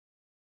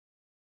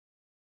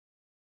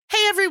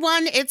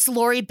everyone, it's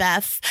Lori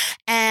Beth,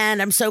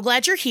 and I'm so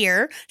glad you're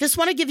here. Just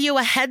want to give you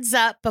a heads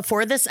up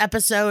before this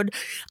episode.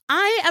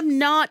 I am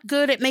not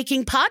good at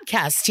making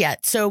podcasts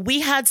yet, so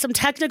we had some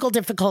technical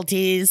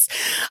difficulties.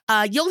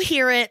 You'll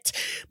hear it.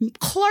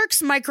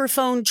 Clark's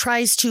microphone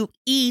tries to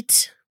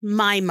eat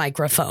my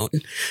microphone.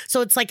 So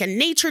it's like a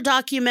nature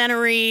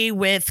documentary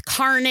with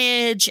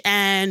carnage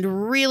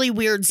and really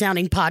weird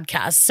sounding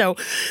podcasts. So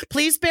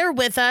please bear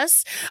with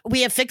us.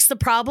 We have fixed the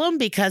problem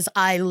because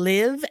I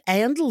live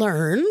and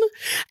learn.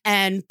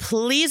 And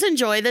please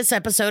enjoy this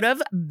episode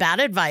of Bad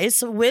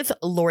Advice with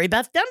Lori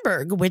Beth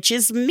Denberg, which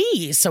is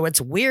me. So it's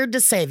weird to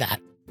say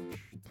that.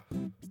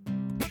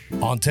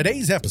 On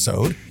today's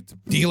episode,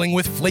 dealing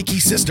with flaky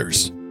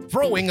sisters,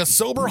 throwing a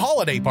sober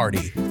holiday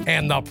party,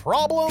 and the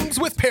problems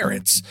with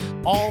parents.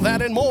 All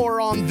that and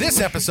more on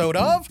this episode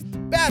of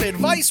Bad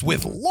Advice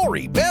with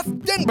Lori Beth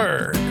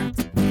Denberg.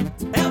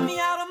 Help me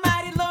out,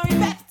 almighty Lori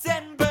Beth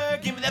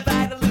Denberg. Give me that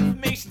vital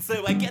information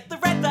so I get the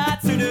red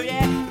thoughts to do,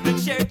 yeah.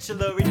 The Church of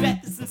Lori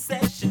Beth is in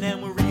session,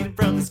 and we're reading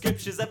from the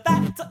scriptures of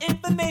vital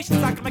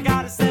information. Talking my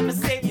goddess and my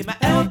savior, my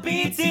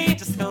LBT.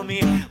 Just tell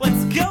me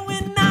what's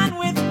going on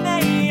with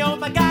me. Oh,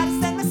 my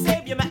goddess and my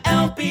savior, my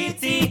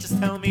LBT. Just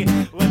tell me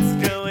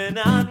what's going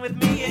on with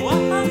me. Yeah. The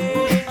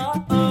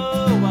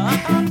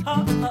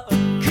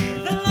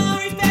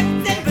Lori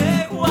Beth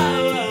Denberg.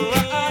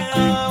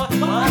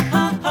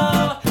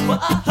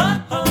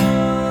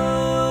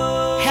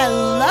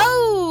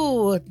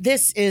 Hello,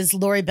 this is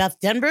Lori Beth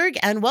Denberg,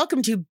 and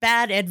welcome to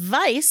Bad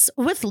Advice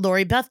with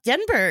Lori Beth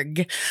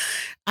Denberg.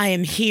 I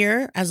am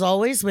here, as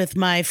always, with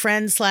my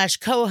friend slash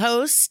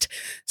co-host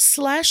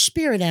slash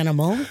spirit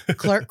animal,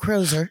 Clark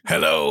Crozer.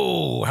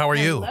 Hello, how are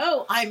you?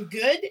 Hello, I'm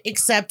good,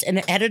 except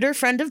an editor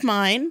friend of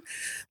mine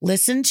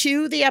listened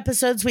to the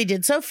episodes we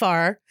did so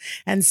far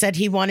and said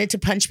he wanted to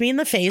punch me in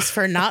the face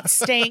for not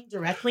staying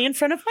directly in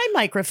front of my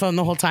microphone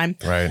the whole time.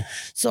 Right.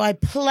 So I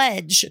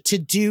pledge to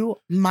do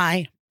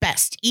my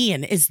best.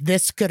 Ian, is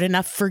this good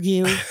enough for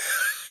you?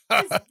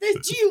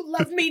 Do you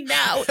love me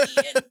now,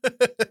 Ian?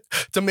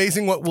 It's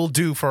amazing what we'll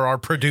do for our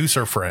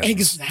producer friends.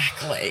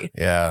 Exactly.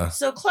 Yeah.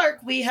 So, Clark,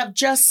 we have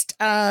just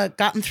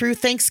gotten through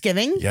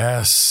Thanksgiving.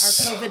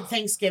 Yes. Our COVID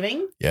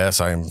Thanksgiving. Yes,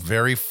 I'm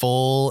very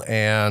full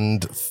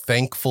and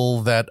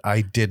thankful that I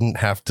didn't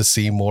have to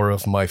see more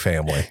of my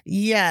family.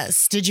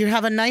 Yes. Did you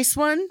have a nice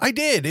one? I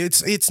did.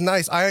 It's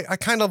nice. I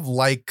kind of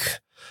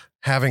like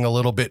having a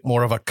little bit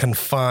more of a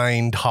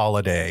confined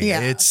holiday.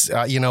 Yeah. It's,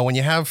 when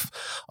you have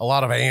a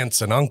lot of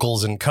aunts and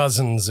uncles and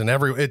cousins and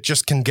it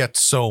just can get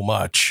so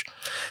much.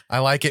 I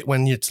like it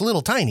when it's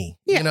little tiny,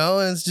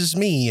 it's just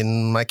me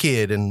and my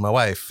kid and my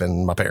wife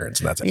and my parents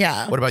and that's it.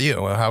 Yeah. What about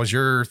you? How was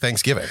your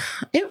Thanksgiving?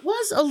 It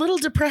was a little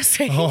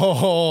depressing.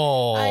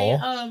 Oh,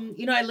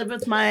 I live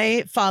with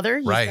my father.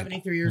 He's Right.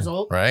 73 years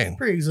old. Right.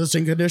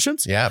 Pre-existing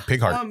conditions. Yeah.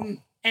 Pig heart.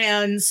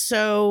 And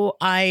so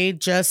I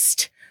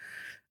just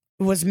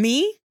was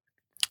me.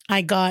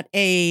 I got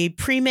a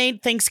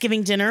pre-made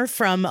Thanksgiving dinner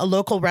from a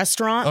local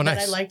restaurant that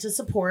I like to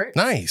support.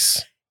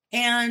 Nice.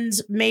 And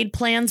made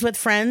plans with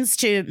friends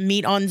to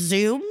meet on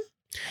Zoom.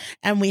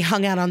 And we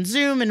hung out on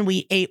Zoom and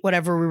we ate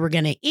whatever we were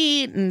going to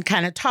eat and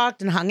kind of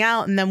talked and hung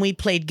out. And then we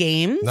played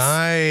games.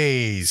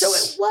 Nice. So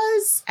it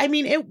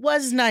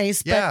was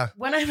nice. Yeah. But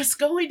when I was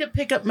going to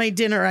pick up my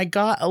dinner, I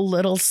got a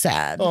little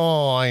sad.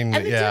 Oh, I know.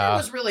 And the dinner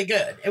was really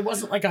good. It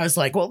wasn't like I was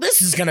like, well,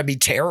 this is going to be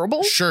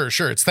terrible. Sure.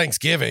 It's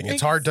Thanksgiving.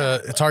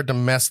 Exactly. It's hard to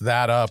mess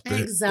that up.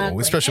 Exactly.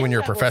 Especially when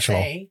you're a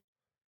professional.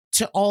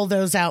 To all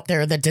those out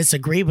there that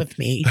disagree with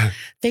me,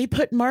 they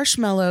put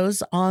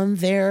marshmallows on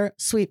their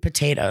sweet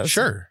potatoes.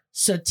 Sure.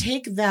 So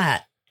take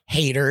that,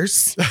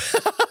 haters.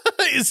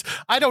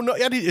 I don't know.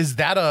 Is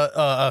that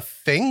a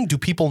thing? Do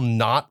people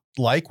not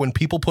like when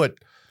people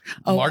put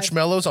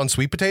marshmallows on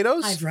sweet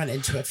potatoes? I've run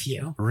into a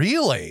few.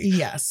 Really?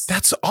 Yes.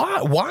 That's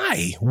odd.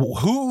 Why?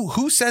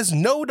 Who says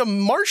no to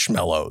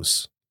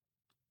marshmallows?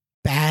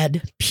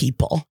 Bad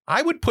people.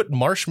 I would put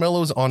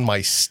marshmallows on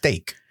my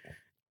steak.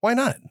 Why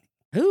not?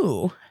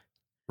 Ooh.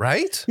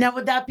 Right? Now,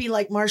 would that be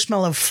like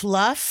marshmallow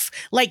fluff?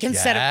 Like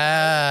instead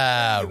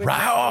of...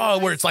 right.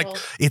 Where it's like,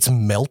 it's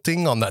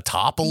melting on the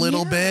top a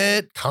little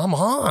bit. Come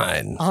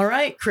on. All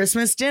right.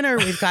 Christmas dinner.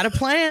 We've got a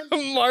plan.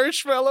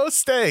 Marshmallow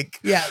steak.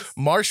 Yes.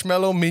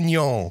 Marshmallow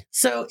mignon.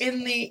 So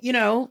in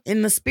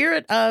the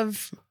spirit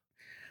of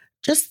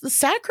just the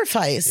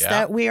sacrifice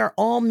that we are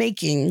all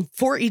making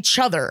for each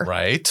other.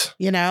 Right.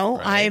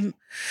 Right.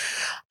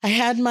 I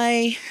had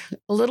a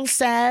little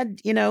sad,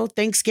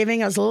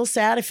 Thanksgiving. I was a little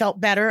sad. I felt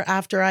better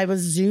after I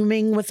was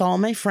Zooming with all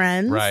my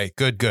friends. Right.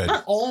 Good.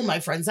 Not all my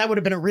friends. That would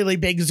have been a really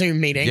big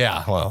Zoom meeting.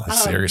 Yeah. Well,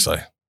 seriously.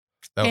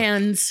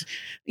 And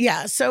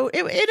so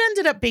it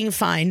ended up being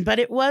fine, but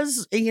it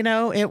was,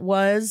 it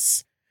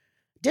was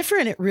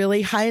different. It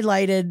really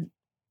highlighted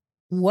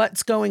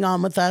what's going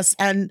on with us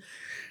and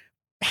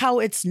how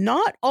it's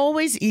not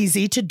always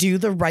easy to do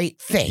the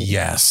right thing.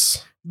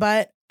 Yes.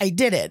 But I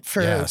did it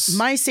for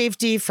my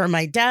safety, for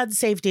my dad's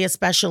safety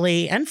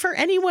especially, and for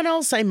anyone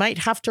else I might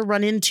have to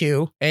run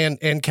into. And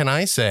can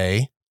I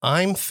say,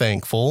 I'm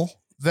thankful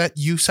that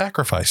you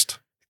sacrificed.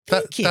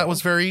 Thank you. That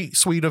was very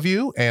sweet of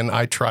you. And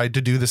I tried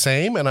to do the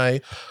same. And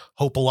I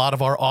hope a lot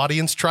of our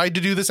audience tried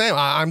to do the same.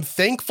 I'm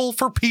thankful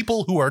for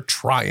people who are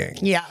trying.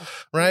 Yeah.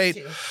 Right.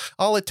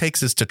 All it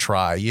takes is to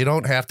try. You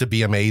don't have to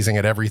be amazing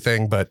at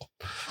everything, but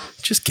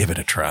just give it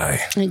a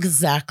try.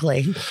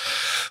 Exactly.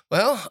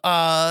 Well,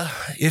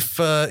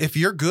 if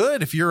you're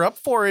good, if you're up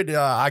for it,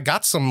 I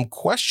got some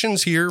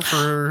questions here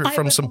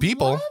from some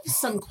people. Love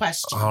some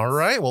questions. All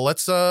right. Well,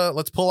 let's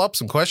pull up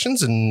some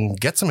questions and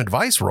get some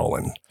advice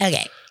rolling.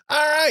 Okay. All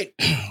right.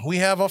 We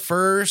have a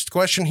first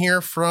question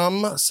here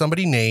from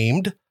somebody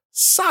named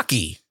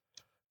Saki.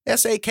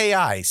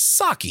 Saki.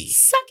 Saki.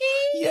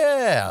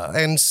 Yeah.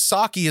 And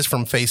Saki is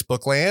from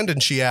Facebook land,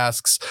 and she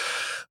asks,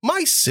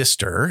 my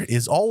sister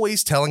is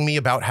always telling me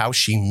about how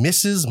she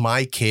misses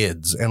my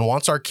kids and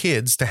wants our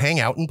kids to hang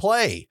out and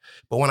play.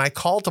 But when I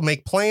call to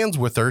make plans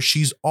with her,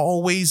 she's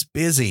always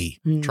busy.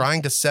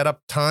 Trying to set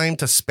up time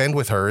to spend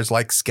with her is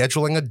like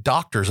scheduling a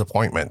doctor's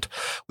appointment.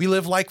 We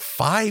live like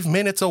 5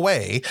 minutes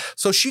away,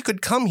 so she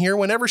could come here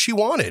whenever she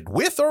wanted,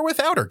 with or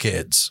without her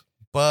kids.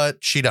 But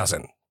she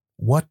doesn't.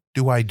 What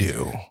do I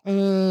do?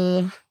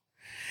 That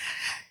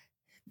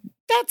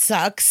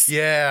sucks.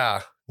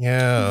 Yeah.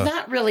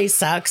 That really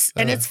sucks.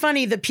 And it's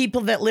funny, the people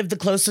that live the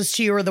closest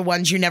to you are the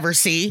ones you never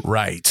see.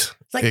 Right.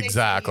 It's like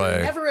exactly.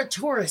 You're never a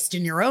tourist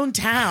in your own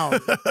town,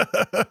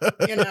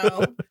 you know?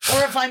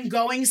 Or if I'm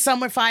going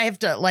somewhere, if I have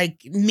to like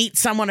meet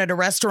someone at a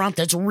restaurant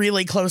that's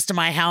really close to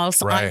my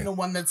house, Right. I'm the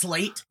one that's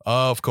late.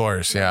 Of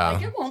course, yeah.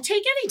 Like, it won't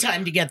take any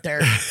time to get there,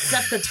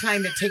 except the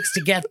time it takes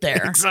to get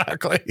there.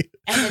 Exactly.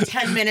 And the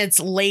 10 minutes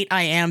late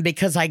I am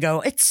because I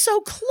go, it's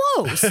so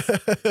close.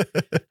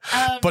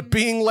 But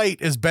being late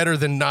is better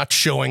than not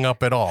showing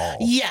up at all.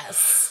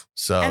 Yes.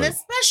 So, and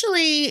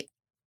especially,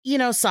 you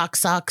know,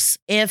 socks,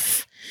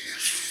 if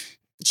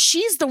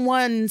she's the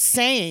one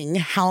saying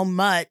how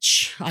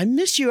much I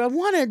miss you, I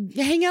want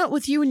to hang out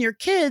with you and your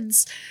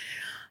kids,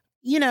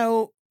 you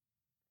know,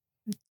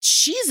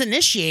 she's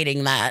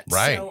initiating that.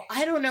 Right. So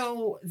I don't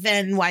know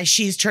then why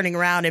she's turning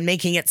around and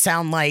making it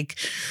sound like,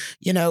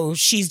 you know,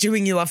 she's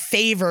doing you a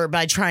favor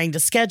by trying to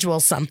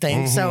schedule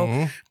something.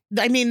 So,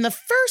 I mean, the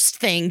first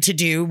thing to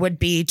do would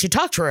be to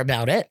talk to her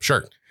about it.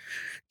 Sure.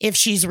 If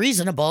she's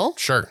reasonable.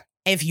 Sure.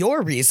 If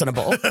you're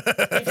reasonable,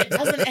 if it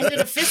doesn't end in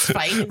a fist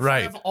fight in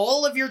Right. front of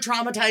all of your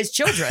traumatized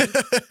children,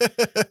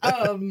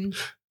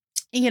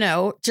 you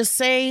know, just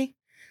say,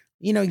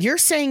 you know, you're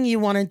saying you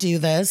want to do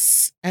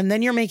this, and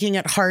then you're making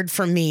it hard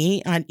for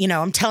me. You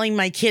know, I'm telling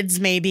my kids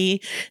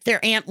maybe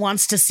their aunt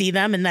wants to see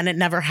them, and then it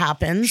never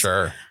happens.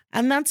 Sure.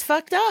 And that's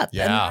fucked up.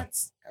 Yeah. And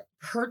that's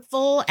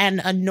hurtful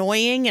and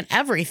annoying and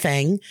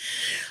everything.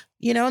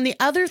 You know, and the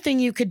other thing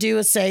you could do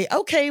is say,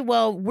 okay,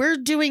 well, we're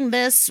doing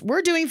this.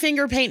 We're doing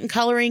finger paint and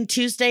coloring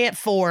Tuesday at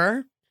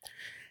 4.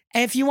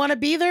 And if you want to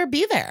be there,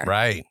 be there.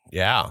 Right.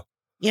 Yeah.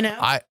 You know,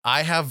 I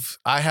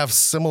have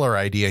similar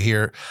idea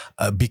here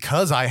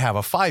because I have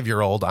a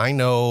 5-year-old. I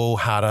know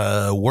how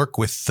to work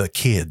with the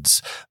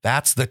kids.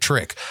 That's the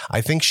trick.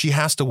 I think she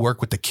has to work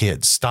with the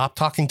kids. Stop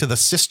talking to the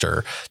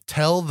sister.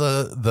 Tell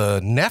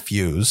the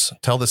nephews,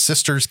 tell the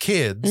sister's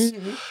kids,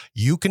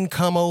 you can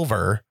come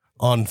over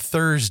on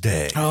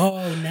Thursday.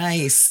 Oh,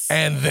 nice.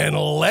 And then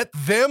let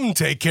them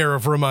take care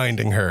of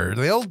reminding her.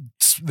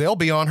 They'll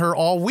be on her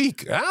all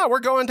week. We're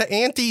going to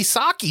Auntie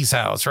Saki's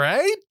house,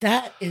 right?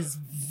 That is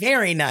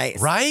very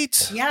nice.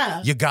 Right?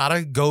 Yeah. You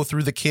gotta go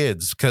through the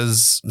kids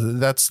because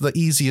that's the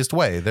easiest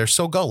way. They're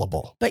so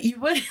gullible. But you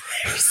would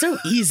they're so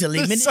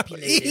easily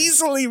manipulated. So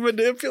easily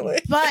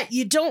manipulated. But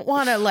you don't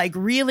want to like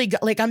really go,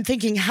 like I'm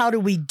thinking, how do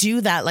we do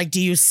that? Like, do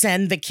you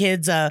send the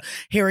kids a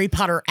Harry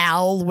Potter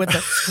owl with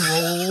a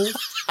scroll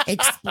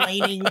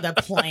explaining the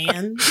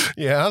plan?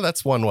 Yeah,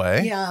 that's one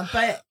way. Yeah,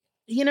 but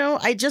you know,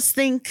 I just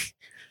think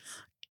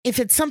if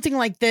it's something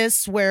like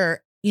this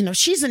where, you know,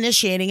 she's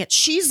initiating it,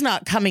 she's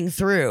not coming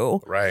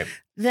through, Right.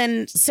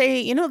 then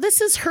say, you know,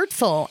 this is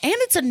hurtful and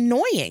it's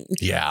annoying.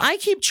 Yeah. I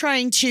keep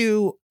trying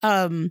to,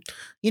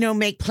 you know,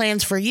 make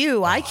plans for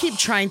you. I keep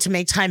trying to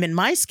make time in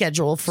my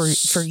schedule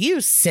for you,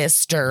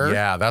 sister.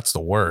 Yeah, that's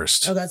the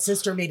worst. Oh, that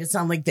sister made it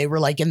sound like they were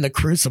like in the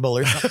crucible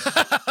or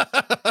something.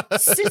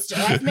 Sister,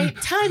 I've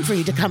made time for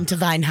you to come to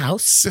thine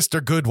house.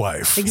 Sister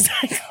Goodwife.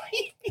 Exactly.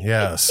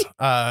 Yes.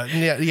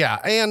 Yeah.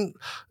 And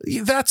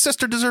that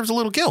sister deserves a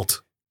little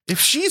guilt. If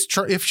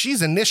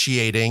she's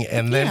initiating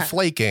and then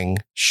flaking,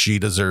 she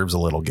deserves a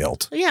little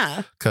guilt.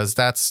 Yeah. Because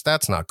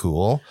that's not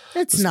cool.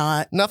 It's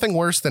not. Nothing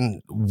worse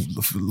than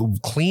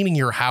cleaning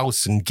your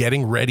house and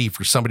getting ready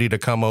for somebody to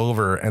come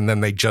over and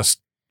then they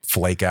just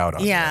flake out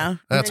on you.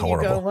 That's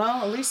horrible. You go,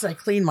 well, at least I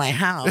cleaned my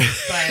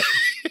house. But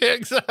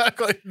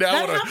exactly.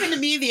 that happened to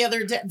me the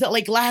other day,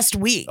 like last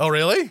week. Oh,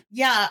 really?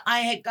 Yeah, I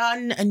had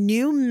gotten a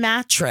new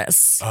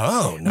mattress.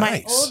 Oh,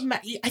 nice. My old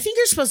I think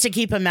you're supposed to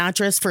keep a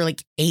mattress for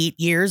like 8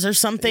 years or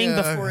something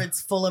before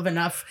it's full of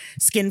enough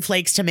skin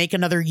flakes to make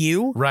another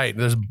you. Right.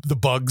 The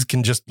bugs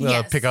can just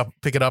pick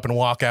it up and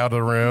walk out of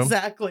the room.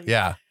 Exactly.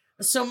 Yeah.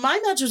 So my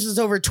mattress is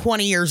over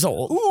 20 years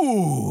old.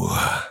 Ooh.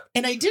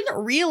 And I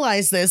didn't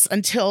realize this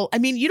until, I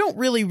mean, you don't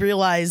really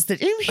realize that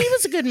he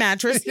was a good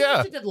mattress. He Yeah.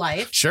 was a good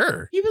life.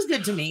 Sure. He was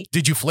good to me.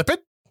 Did you flip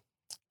it?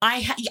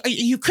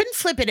 You couldn't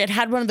flip it. It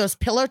had one of those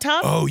pillow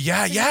tops. Oh,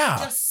 yeah, So you yeah.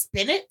 could just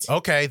spin it.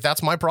 Okay,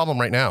 that's my problem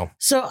right now.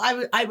 So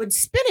I would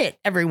spin it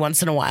every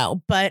once in a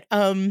while. But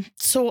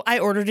so I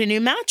ordered a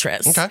new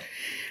mattress. Okay.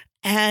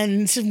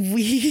 And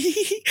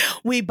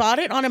we bought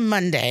it on a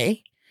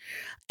Monday.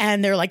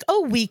 And they're like,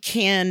 oh, we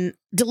can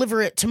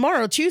deliver it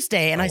tomorrow,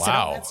 Tuesday. And Oh, I said,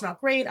 wow. oh, that's not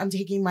great. I'm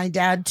taking my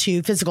dad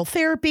to physical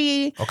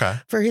therapy Okay.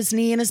 for his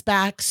knee and his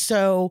back.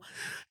 So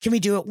can we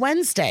do it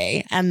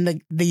Wednesday?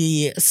 And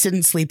the Sit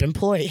and Sleep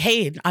employee,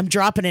 hey, I'm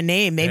dropping a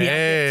name. Maybe I'll get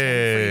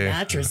 10 free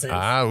mattresses.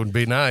 That would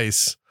be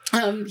nice.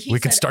 He We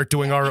could said, start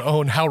doing our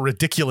own How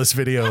Ridiculous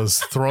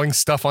videos, throwing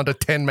stuff onto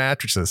 10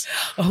 mattresses,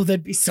 oh,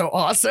 that'd be so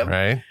awesome.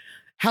 right?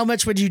 How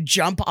much would you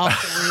jump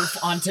off the roof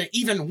onto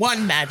even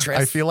one mattress?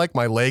 I feel like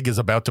my leg is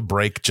about to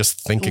break just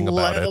thinking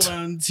about let it.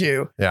 alone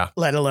 2. Yeah.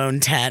 Let alone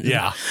 10.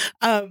 Yeah.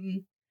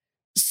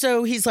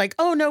 So he's like,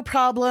 oh, no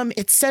problem.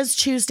 It says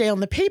Tuesday on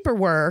the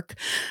paperwork,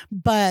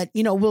 but,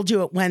 we'll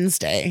do it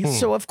Wednesday.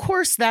 So, of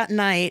course, that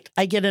night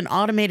I get an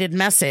automated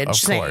message Of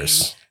saying,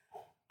 course.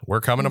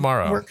 We're coming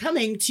tomorrow. we're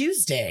coming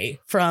Tuesday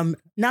from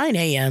 9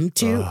 a.m.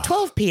 to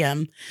 12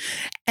 p.m.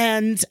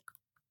 And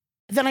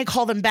then I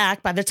call them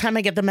back. By the time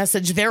I get the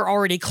message, they're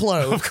already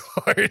closed. Of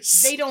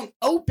course. They don't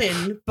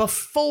open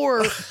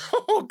before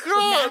Oh,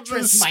 God.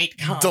 mattress this might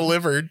come.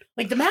 Delivered.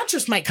 Like the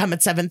mattress might come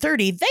at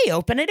 7:30. They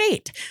open at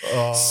 8.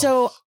 Oh.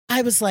 So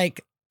I was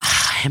like,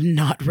 I am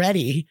not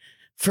ready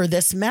for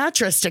this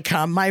mattress to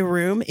come. My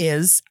room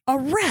is a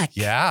wreck.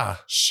 Yeah.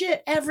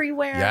 Shit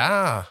everywhere.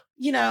 Yeah.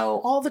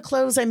 All the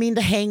clothes I mean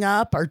to hang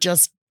up are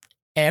just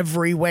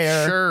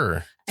everywhere.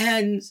 Sure.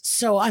 And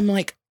so I'm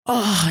like,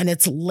 oh, and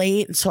it's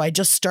late. So I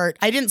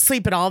didn't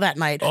sleep at all that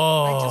night.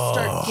 Oh. I just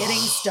start getting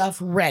stuff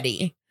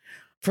ready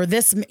for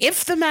this.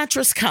 If the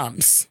mattress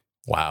comes.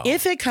 Wow.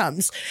 If it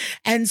comes.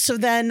 And so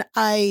then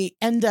I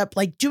end up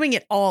like doing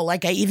it all.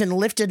 Like I even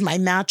lifted my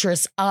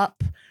mattress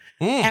up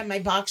and my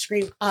box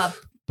screen up.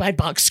 My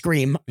box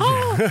scream.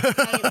 Oh,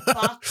 my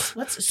box.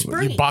 What's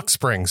spring? Box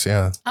springs.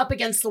 Yeah. Up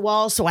against the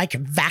wall so I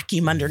could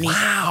vacuum underneath.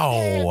 Wow.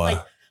 And, like,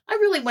 I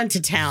really went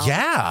to town.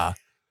 Yeah.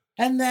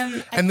 And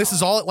then. And this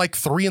is all at like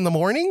 3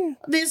 a.m?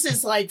 This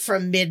is like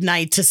from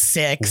midnight to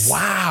 6.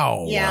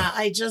 Wow. Yeah.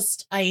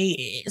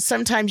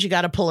 Sometimes you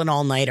got to pull an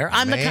all nighter.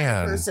 I'm the kind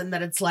Man. of person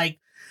that it's like,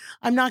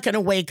 I'm not going to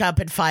wake up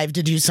at 5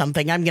 to do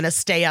something. I'm going to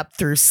stay up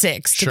through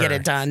 6 to Sure. get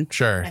it done.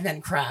 Sure. And then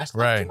crash.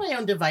 Right. To my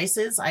own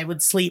devices, I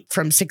would sleep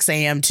from 6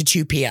 a.m. to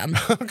 2 p.m.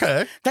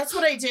 Okay. That's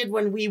what I did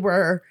when we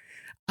were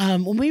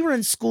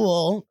in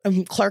school.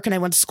 Clark and I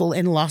went to school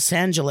in Los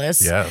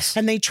Angeles. Yes.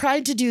 And they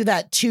tried to do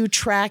that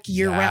 2-track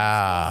year-round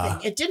Yeah.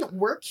 thing. It didn't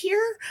work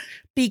here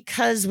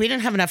because we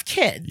didn't have enough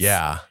kids.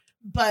 Yeah.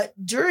 But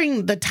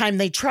during the time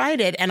they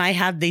tried it, and I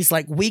had these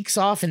like weeks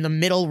off in the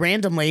middle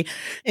randomly,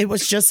 it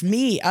was just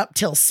me up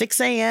till 6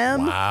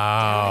 a.m. Wow.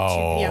 Down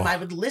at 2 p.m. I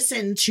would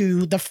listen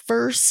to the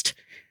first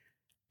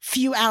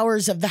few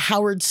hours of the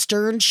Howard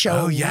Stern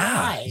show. Oh,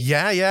 yeah. live.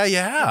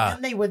 Yeah. And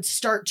then they would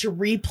start to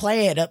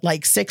replay it at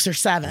like 6 or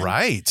 7.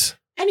 Right.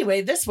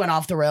 Anyway, this went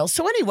off the rails.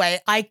 So anyway,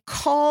 I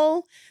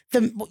call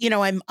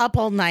I'm up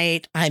all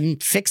night. I'm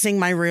fixing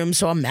my room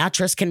so a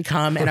mattress can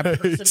come and a Right.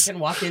 person can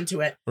walk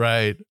into it.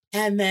 Right.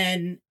 And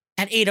then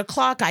at 8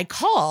 o'clock, I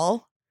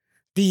call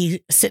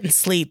the Sit and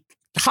Sleep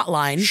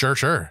hotline.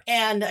 Sure.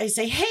 And I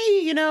say,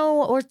 hey,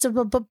 or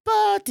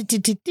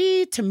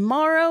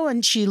tomorrow.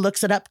 And she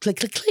looks it up,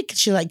 click. And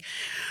she's like,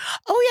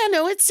 oh, yeah,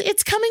 no,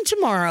 it's coming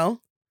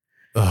tomorrow.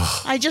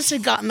 Ugh. I just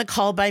had gotten the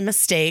call by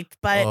mistake.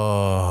 But,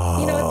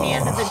 at the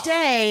end of the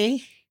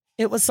day,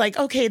 it was like,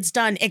 okay, it's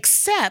done.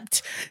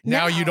 Except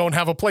now you don't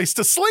have a place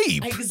to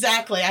sleep.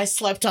 Exactly. I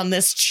slept on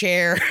this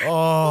chair.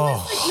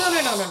 Oh.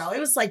 No. It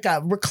was like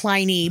a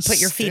recliney, put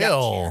your feet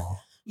up chair.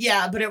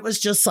 Yeah, but it was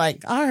just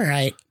like, all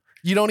right.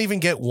 You don't even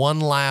get one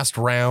last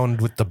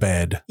round with the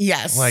bed.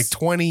 Yes. Like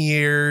 20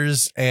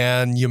 years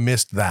and you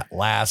missed that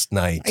last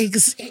night.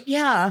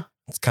 Yeah.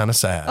 It's kind of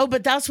sad. Oh,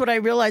 but that's what I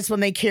realized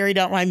when they carried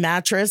out my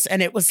mattress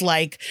and it was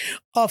like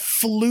a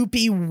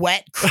floopy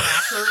wet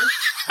cracker.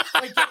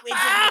 Like it did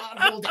not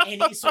hold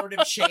any sort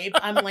of shape.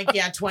 I'm like,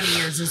 yeah, 20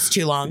 years is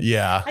too long.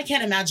 Yeah. I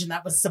can't imagine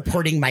that was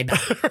supporting my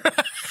back.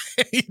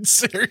 Right?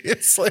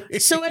 Seriously.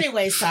 So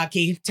anyway,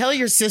 Saki, tell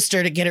your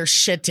sister to get her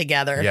shit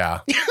together. Yeah.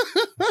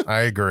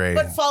 I agree.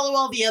 But follow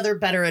all the other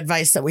better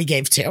advice that we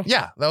gave too.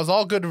 Yeah, that was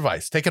all good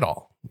advice. Take it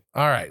all.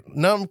 All right.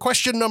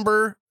 Question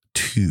number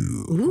 2.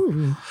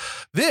 Ooh.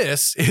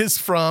 This is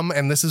from,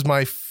 and this is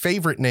my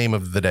favorite name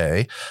of the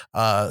day,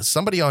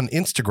 somebody on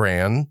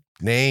Instagram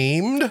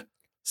named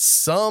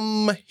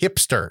Some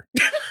Hipster.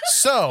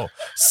 So,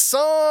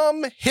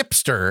 Some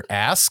Hipster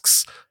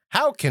asks,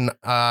 how can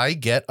I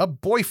get a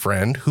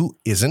boyfriend who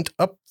isn't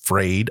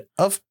afraid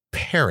of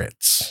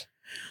parrots?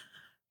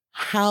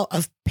 How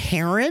of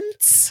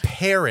parents?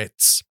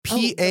 Parrots.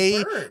 The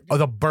bird.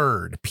 The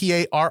bird.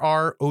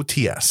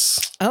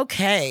 Parrots.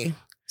 Okay.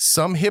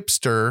 some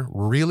hipster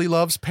really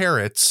loves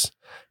parrots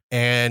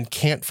and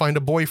can't find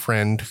a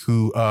boyfriend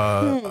who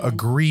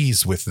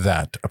agrees with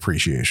that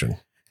appreciation.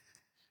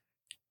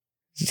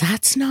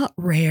 That's not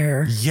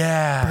rare.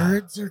 Yeah.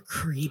 Birds are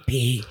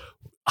creepy.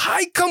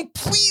 I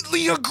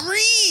completely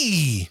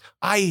agree.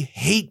 I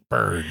hate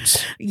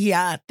birds.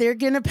 Yeah, they're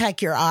going to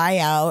peck your eye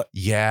out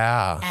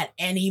Yeah. at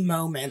any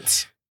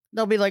moment.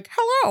 They'll be like,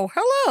 hello,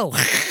 hello.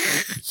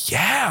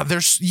 Yeah.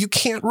 You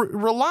can't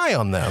rely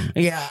on them.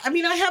 Yeah. I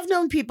mean, I have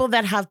known people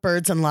that have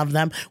birds and love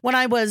them. When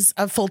I was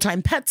a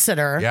full-time pet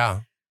sitter, Yeah.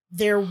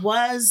 it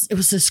was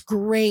this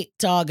great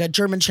dog, a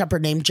German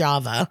Shepherd named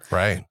Java.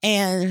 Right.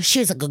 And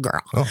she's a good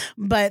girl. Oh.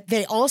 But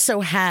they also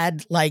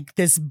had like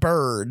this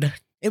bird.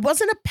 It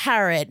wasn't a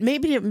parrot.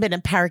 Maybe it had been a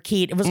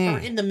parakeet. It was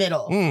in the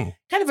middle.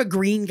 Kind of a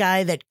green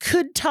guy that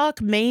could talk,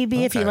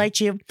 maybe, if he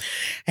liked you.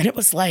 And it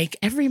was like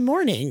every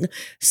morning,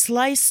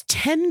 slice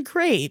 10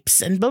 grapes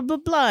and blah, blah,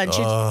 blah. And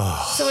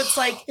so it's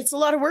like, it's a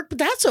lot of work, but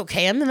that's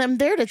okay. I'm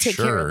there to take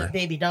care of the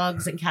baby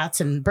dogs and cats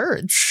and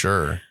birds.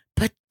 Sure.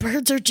 But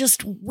birds are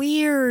just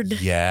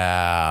weird.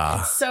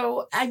 Yeah.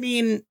 So, I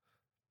mean,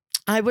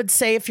 I would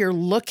say if you're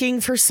looking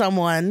for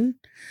someone,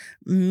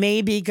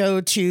 maybe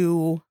go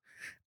to...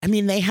 I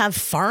mean, they have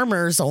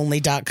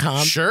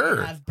farmersonly.com. Sure.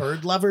 They have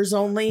bird lovers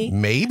only.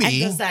 Maybe. And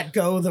does that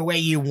go the way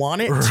you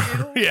want it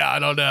to? Yeah, I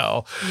don't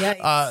know.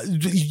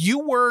 Yikes. You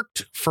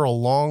worked for a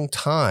long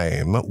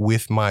time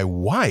with my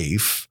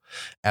wife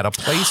at a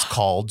place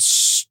called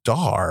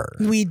Star.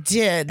 We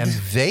did. And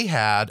they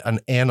had an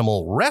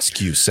animal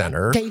rescue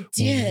center. They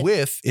did.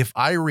 With, if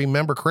I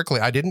remember correctly,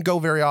 I didn't go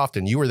very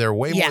often. You were there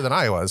way more than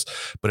I was.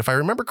 But if I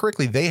remember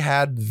correctly, they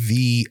had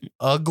the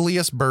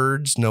ugliest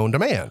birds known to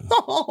man.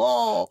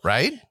 Oh,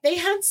 right? They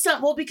had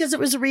some, well, because it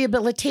was a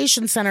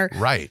rehabilitation center.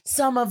 Right.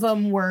 Some of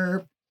them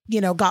were,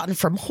 gotten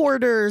from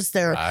hoarders.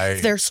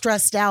 They're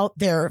stressed out.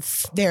 Their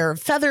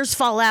feathers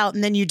fall out,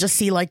 and then you just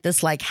see like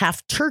this like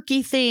half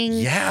turkey thing.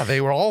 Yeah, they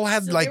were all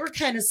had they were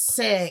kind of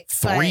sick.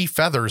 3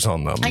 feathers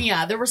on them.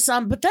 Yeah, there were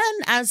some, but then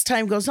as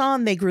time goes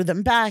on, they grew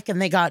them back and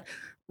they got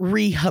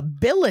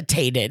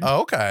rehabilitated.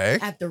 Okay.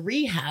 At the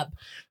rehab.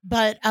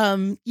 But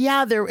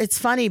it's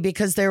funny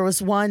because there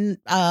was one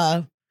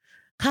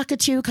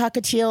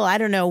cockatiel, I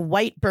don't know,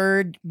 white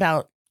bird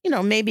about,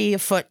 maybe a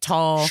foot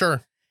tall.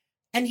 Sure.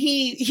 And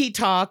he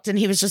talked and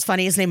he was just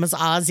funny. His name was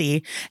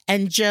Ozzy.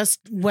 And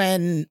just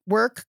when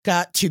work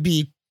got to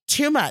be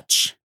too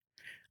much,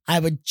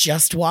 I would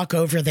just walk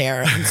over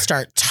there and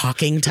start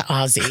talking to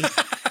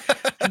Ozzy.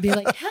 I'd be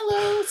like,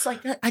 hello. It's like,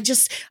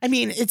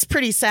 it's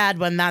pretty sad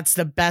when that's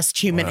the best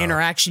human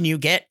interaction you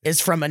get is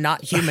from a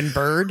not human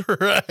bird.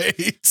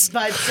 Right.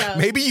 But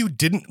maybe you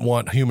didn't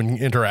want human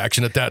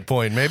interaction at that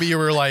point. Maybe you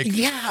were like,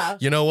 yeah,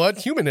 you know what?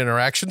 Human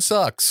interaction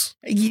sucks.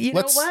 You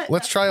know what?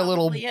 Let's try a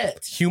little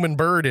human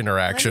bird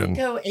interaction. Let me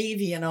go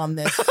avian on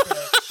this.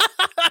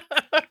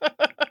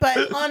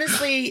 But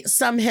honestly,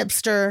 some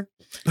hipster,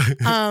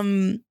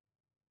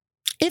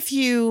 if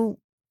you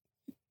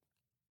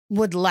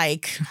would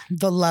like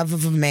the love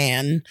of a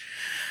man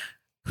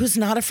who's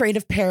not afraid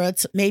of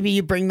parrots, maybe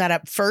you bring that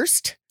up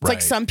first. It's like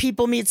some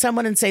people meet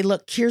someone and say,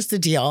 look, here's the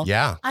deal.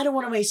 Yeah. I don't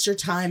want to waste your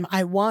time.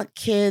 I want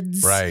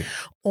kids. Right.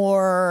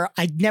 Or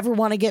I never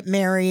want to get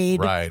married.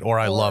 Right. Or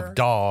I love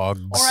dogs.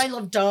 Or I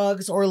love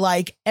dogs. Or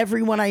like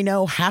everyone I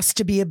know has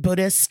to be a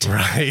Buddhist.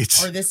 Right.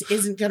 Or this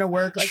isn't going to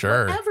work. Like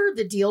whatever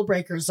the deal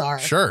breakers are.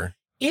 Sure.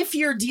 If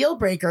your deal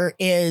breaker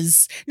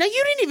is, now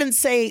you didn't even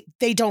say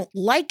they don't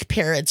like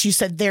parrots. You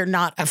said they're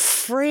not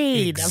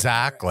afraid.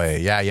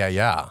 Exactly.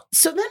 Yeah.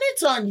 So then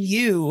it's on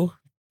you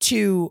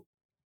to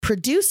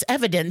produce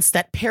evidence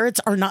that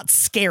parrots are not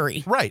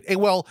scary. Right.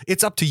 Well,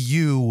 it's up to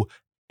you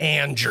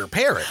and your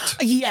parrot.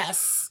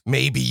 Yes.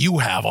 Maybe you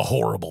have a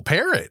horrible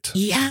parrot.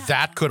 Yeah.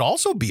 That could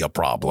also be a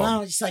problem.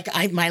 Well, it's like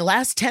my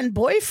last 10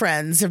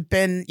 boyfriends have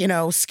been,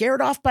 scared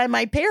off by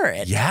my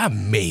parrot. Yeah,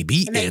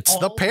 maybe it's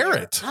the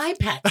parrot. Eye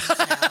patches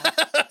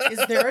now.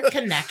 Is there a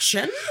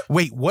connection?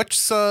 Wait,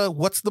 what's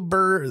the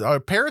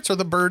bird? Parrots are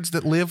the birds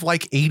that live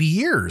like 80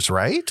 years,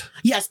 right?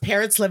 Yes,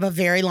 parrots live a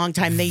very long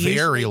time. They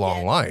very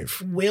long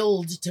life.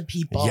 Willed to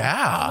people.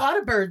 Yeah. A lot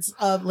of birds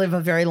live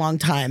a very long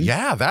time.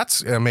 Yeah,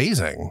 that's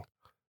amazing.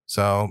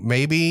 So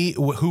maybe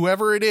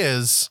whoever it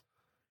is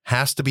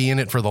has to be in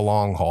it for the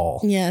long haul.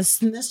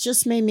 Yes. And this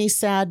just made me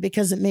sad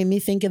because it made me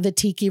think of the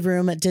tiki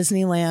room at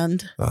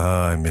Disneyland.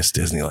 I miss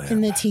Disneyland.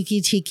 In the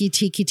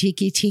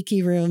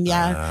tiki room.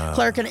 Yeah.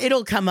 Clark, and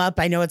it'll come up.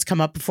 I know it's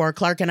come up before.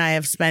 Clark and I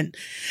have spent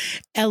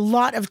a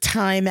lot of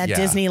time at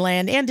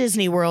Disneyland and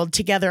Disney World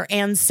together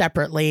and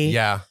separately.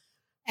 Yeah.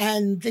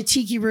 And the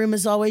tiki room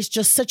is always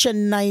just such a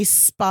nice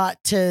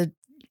spot to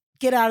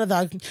get out of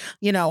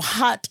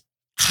the,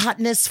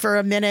 hotness for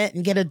a minute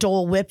and get a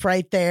Dole Whip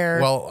right there.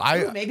 Well,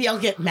 maybe I'll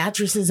get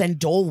mattresses and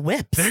Dole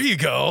Whips. There you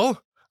go.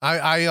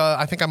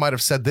 I think I might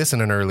have said this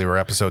in an earlier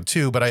episode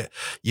too, but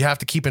you have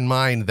to keep in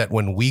mind that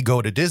when we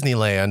go to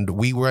Disneyland,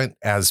 we went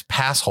as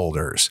pass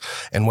holders.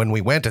 And when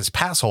we went as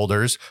pass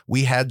holders,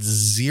 we had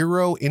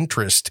zero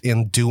interest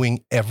in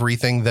doing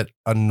everything that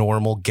a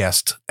normal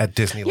guest at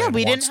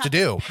Disneyland wants to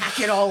do. Pack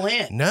it all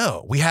in.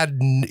 No,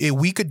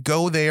 we could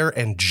go there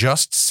and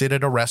just sit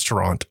at a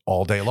restaurant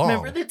all day long.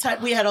 Remember the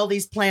time we had all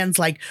these plans,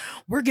 like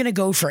we're going to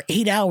go for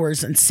 8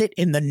 hours and sit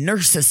in the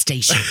nurse's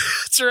station.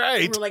 That's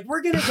right. We're like,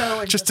 we're going to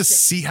go and just to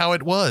see how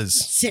it was.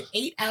 Sit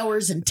 8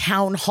 hours in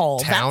Town Hall.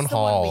 That's the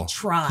one we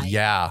tried.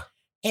 Yeah.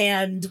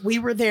 And we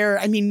were there,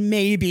 I mean,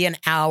 maybe an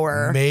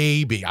hour.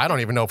 Maybe. I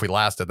don't even know if we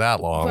lasted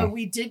that long. But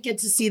we did get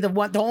to see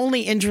the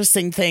only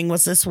interesting thing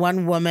was this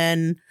one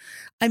woman.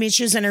 I mean,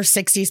 she was in her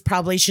 60s,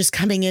 probably. She's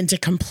coming in to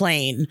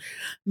complain.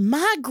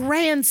 My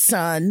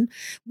grandson,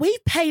 we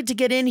paid to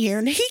get in here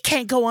and he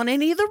can't go on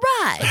any of the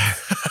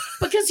rides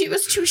because he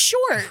was too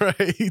short.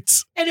 Right.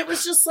 And it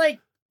was just like,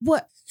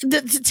 what?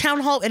 The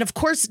Town Hall. And of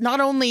course, not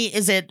only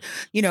is it,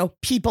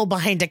 people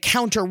behind a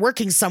counter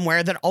working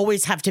somewhere that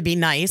always have to be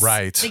nice.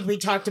 Right. I think we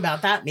talked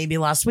about that maybe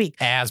last week.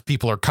 As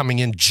people are coming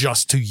in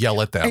just to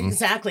yell at them.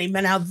 Exactly.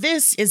 But now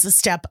this is a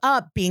step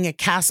up, being a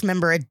cast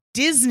member at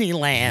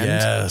Disneyland.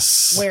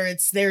 Yes. Where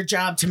it's their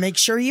job to make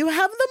sure you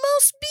have the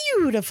most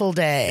beautiful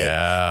day.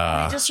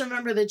 Yeah. I just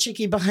remember the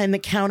chickie behind the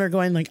counter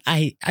going like,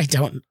 I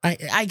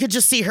could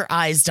just see her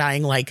eyes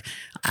dying like,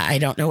 I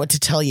don't know what to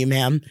tell you,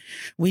 ma'am.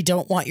 We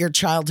don't want your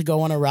child to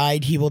go on a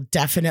ride he will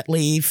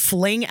definitely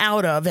fling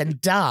out of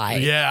and die.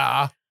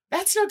 Yeah.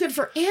 That's not good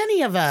for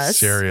any of us.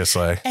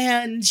 Seriously.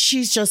 And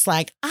she's just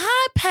like,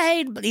 I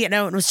paid, and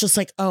it was just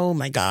like, oh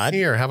my God.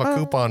 Here, have a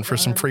coupon for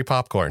some free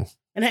popcorn.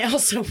 And I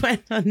also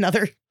went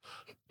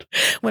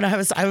when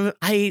I'm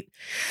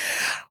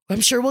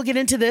sure we'll get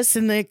into this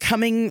in the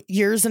coming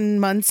years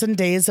and months and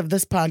days of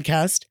this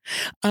podcast.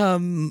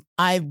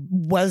 I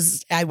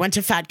went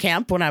to Fat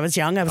Camp when I was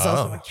young. I was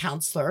also a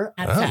counselor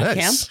at Fat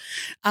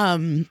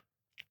Camp.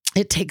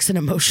 It takes an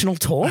emotional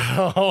toll.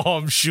 Oh,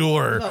 I'm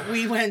sure. But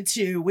we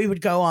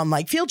would go on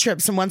like field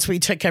trips. And once we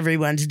took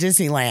everyone to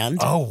Disneyland.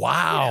 Oh,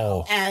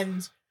 wow.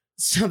 And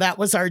so that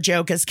was our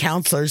joke as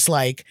counselors.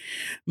 Like,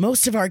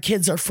 most of our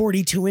kids are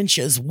 42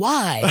 inches.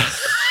 Why?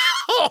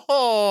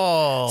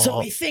 So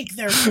we think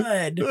they're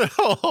good.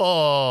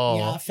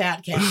 Yeah,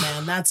 Fat Camp,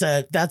 man. That's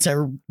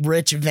a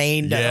rich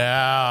vein.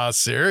 Yeah,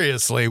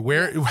 seriously.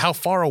 How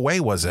far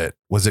away was it?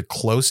 Was it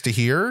close to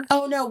here?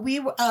 Oh no,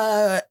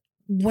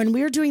 when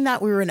we were doing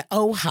that, we were in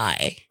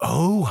Ojai.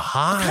 Ojai.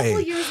 A couple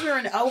of years we were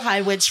in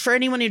Ojai, which for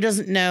anyone who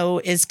doesn't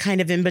know is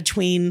kind of in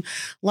between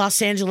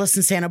Los Angeles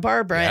and Santa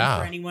Barbara. Yeah.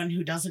 And for anyone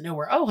who doesn't know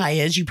where Ojai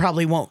is, you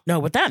probably won't know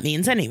what that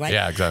means anyway.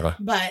 Yeah, exactly.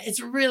 But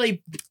it's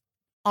really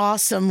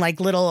awesome,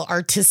 like little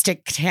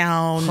artistic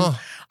town,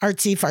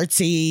 artsy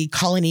fartsy,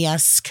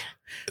 colony-esque.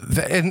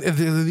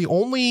 The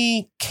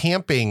only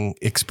camping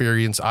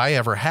experience I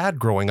ever had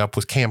growing up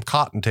was Camp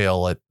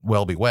Cottontail at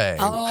Welby Way.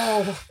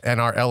 Oh.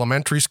 And our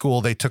elementary school,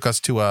 they took us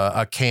to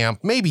a camp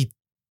maybe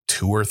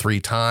 2 or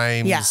 3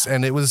 times. Yeah.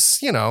 And it was,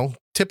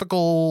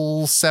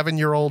 typical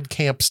 7-year-old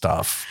camp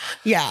stuff.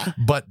 Yeah.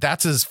 But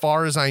that's as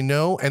far as I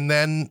know. And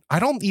then I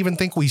don't even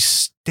think we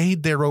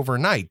stayed there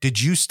overnight.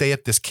 Did you stay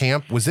at this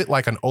camp? Was it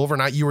like an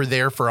overnight? You were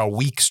there for a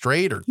week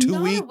straight or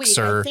 2 weeks?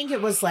 Or I think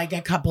it was like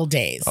a couple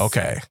days.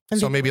 Okay.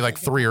 So maybe like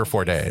 3 or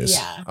 4 days.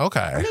 Yeah.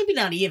 Okay. Or maybe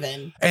not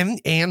even.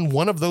 And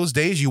one of those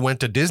days you went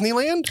to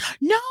Disneyland?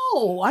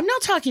 No, I'm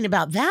not talking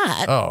about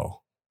that. Oh.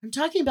 I'm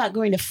talking about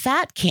going to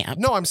Fat Camp.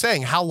 No, I'm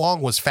saying how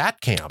long was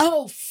Fat Camp?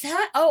 Oh,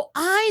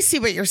 I see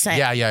what you're saying.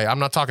 Yeah. I'm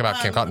not talking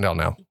about Camp Cottontail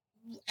now.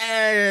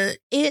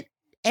 It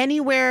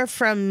anywhere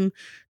from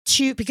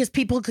 2, because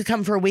people could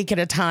come for a week at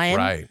a time.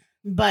 Right.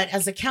 But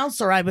as a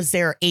counselor, I was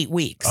there 8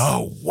 weeks.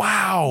 Oh,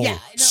 wow. Yeah.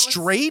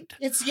 Straight?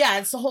 It's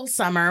the whole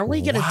summer. We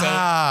get a day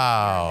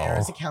there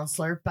as a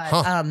counselor. But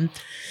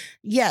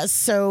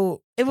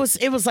so it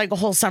was like a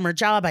whole summer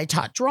job. I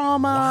taught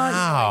drama.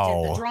 Wow.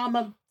 I did the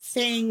drama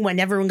thing when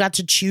everyone got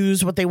to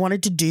choose what they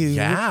wanted to do.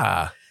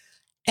 Yeah.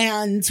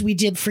 And we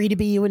did Free to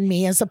Be You and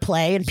Me as a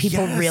play, and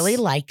people really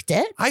liked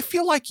it. I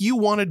feel like you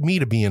wanted me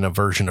to be in a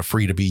version of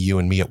Free to Be You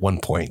and Me at one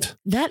point.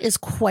 That is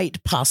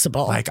quite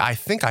possible. Like, I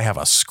think I have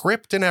a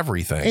script and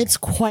everything. It's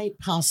quite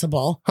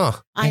possible. Huh.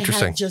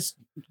 Interesting. I had just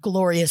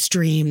glorious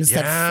dreams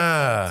that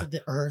fell to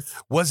the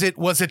earth. Was it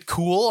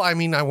cool? I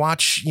mean, you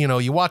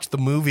watch the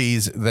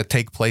movies that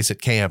take place at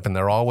camp, and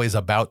they're always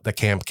about the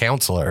camp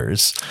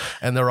counselors,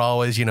 and they're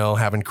always,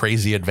 having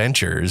crazy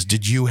adventures.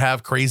 Did you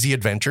have crazy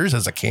adventures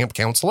as a camp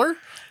counselor?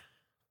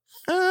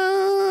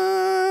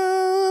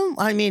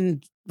 I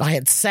mean, I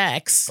had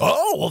sex.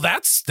 Oh, well,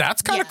 that's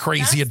kind of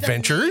crazy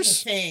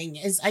adventures. The thing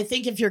is, I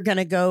think if you're going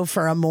to go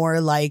for a more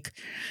like,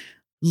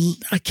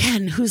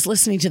 again, who's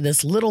listening to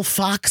this? Little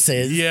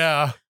Foxes.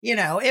 Yeah.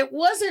 It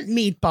wasn't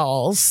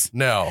meatballs.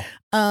 No.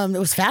 It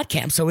was Fat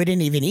Camp, so we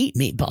didn't even eat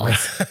meatballs.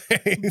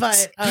 Right.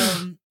 But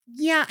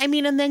yeah, I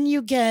mean, and then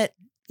you get,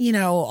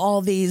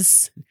 all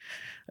these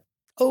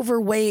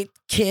overweight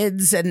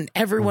kids and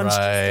everyone's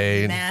just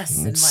a mess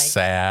and It's like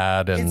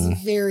sad and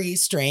it's very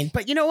strange.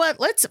 But you know what?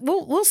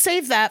 We'll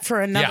save that for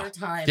another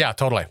time. Yeah,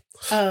 totally.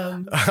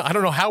 I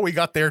don't know how we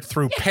got there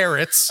through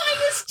parrots. I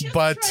was just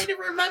trying to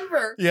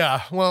remember.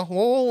 Yeah, well,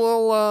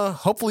 we'll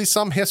hopefully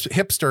some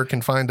hipster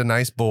can find a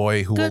nice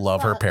boy who will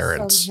love her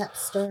parrots.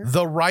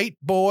 The right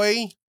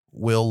boy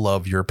will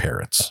love your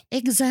parrots.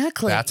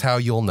 Exactly. That's how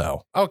you'll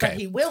know. Okay. But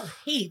he will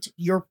hate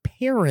your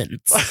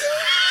parents.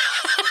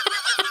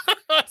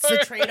 It's the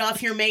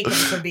trade-off you're making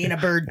for being a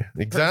bird.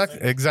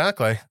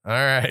 Exactly. All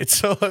right.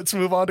 So let's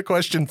move on to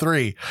question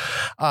 3.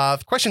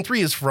 Question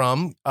 3 is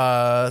from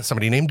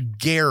somebody named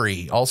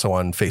Gary, also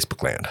on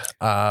Facebook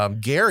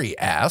land. Gary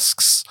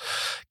asks,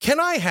 can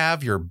I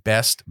have your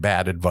best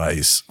bad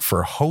advice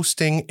for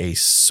hosting a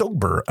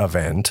sober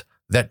event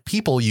that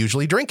people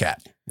usually drink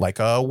at, like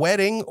a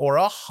wedding or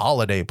a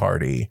holiday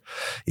party?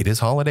 It is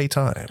holiday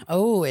time.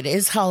 Oh, it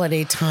is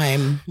holiday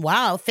time.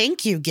 Wow.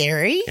 Thank you,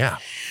 Gary. Yeah.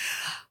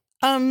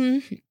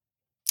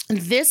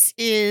 This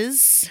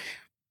is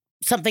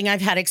something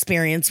I've had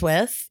experience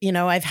with. You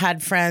know, I've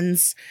had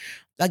friends,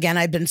 again,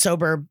 I've been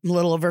sober a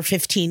little over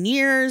 15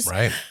 years.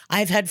 Right.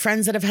 I've had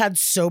friends that have had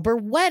sober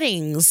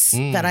weddings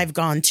that I've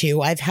gone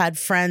to. I've had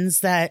friends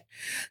that,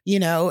 you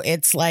know,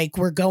 it's like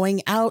we're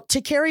going out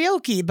to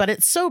karaoke, but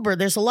it's sober.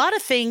 There's a lot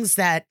of things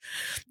that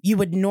you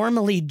would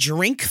normally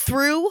drink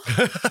through.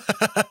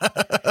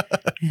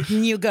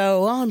 And you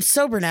go, oh, I'm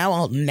sober now.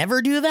 I'll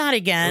never do that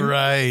again.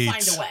 Right.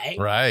 Find a way.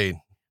 Right.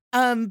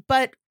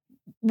 But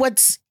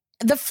what's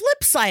the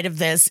flip side of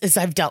this is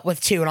I've dealt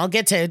with too, and I'll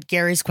get to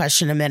Gary's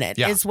question in a minute,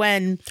 is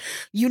when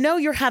you know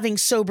you're having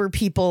sober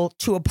people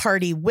to a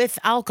party with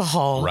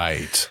alcohol.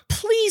 Right.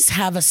 Please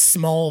have a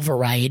small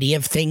variety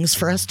of things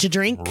for us to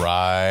drink.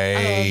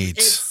 Right.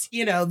 It's,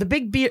 you know, the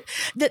big beer,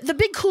 the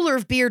big cooler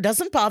of beer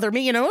doesn't bother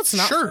me. You know, it's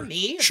not for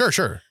me.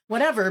 Sure.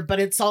 Whatever. But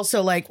it's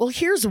also like, well,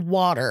 here's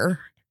water.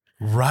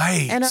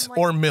 Right. And I'm like,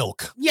 or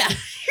milk. Yeah.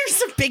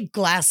 Here's a big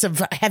glass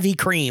of heavy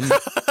cream.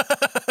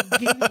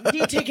 Do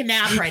you take a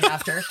nap right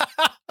after?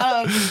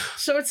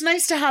 So it's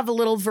nice to have a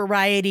little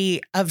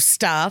variety of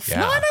stuff.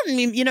 Yeah. No, I don't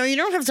mean, you know, you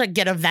don't have to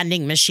get a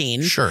vending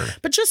machine. Sure.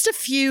 But just a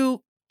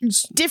few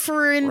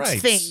different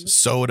things.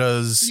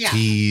 Sodas,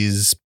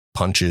 teas,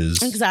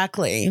 punches.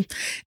 Exactly.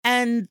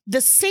 And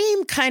the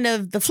same kind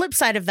of, the flip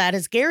side of that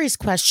is Gary's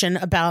question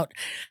about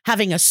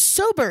having a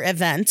sober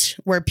event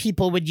where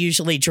people would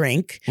usually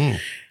drink.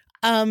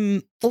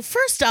 Well,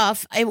 first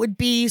off, it would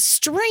be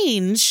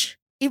strange.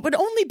 It would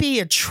only be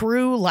a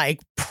true,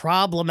 like,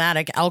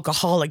 problematic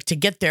alcoholic to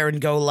get there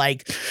and go,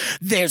 like,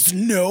 there's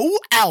no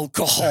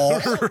alcohol.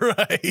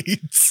 Right.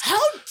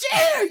 How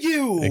dare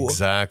you?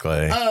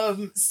 Exactly.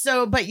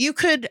 But you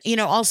could, you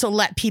know, also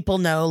let people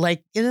know,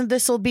 like, you know,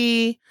 this will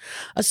be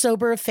a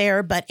sober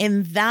affair. But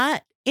in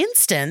that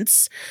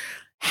instance,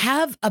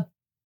 have a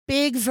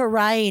big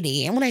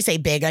variety. And when I say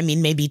big, I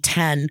mean maybe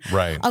 10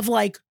 of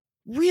like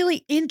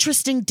really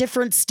interesting,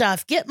 different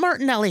stuff. Get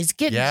Martinelli's,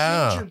 get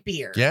ginger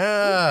beer.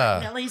 Yeah.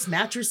 Martinelli's,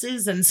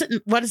 mattresses, and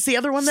what is the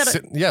other one that?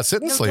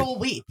 Sit and sleep. Dole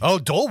Whip. Oh,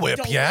 Dole Whip.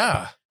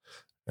 Yeah.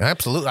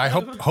 Absolutely. I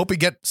hope we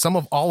get some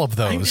of all of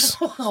those.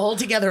 All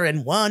together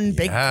in one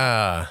big.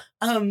 Yeah.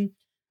 You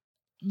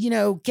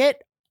know,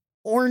 get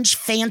orange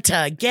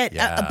Fanta, get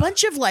a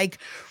bunch of like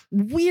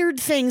weird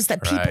things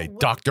that people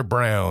Dr.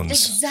 Brown's.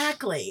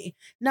 Exactly.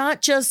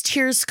 Not just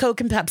here's Coke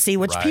and Pepsi,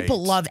 which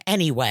people love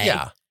anyway.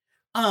 Yeah.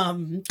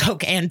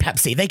 Coke and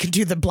Pepsi. They can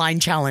do the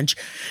blind challenge.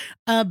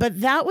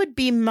 But that would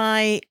be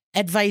my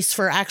advice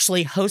for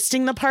actually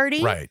hosting the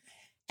party. Right.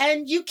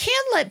 And you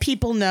can let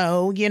people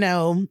know, you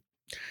know,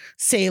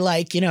 say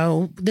like, you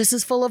know, this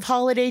is full of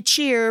holiday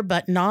cheer,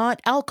 but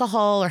not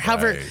alcohol or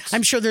however.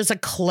 I'm sure there's a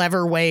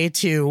clever way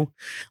to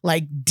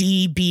like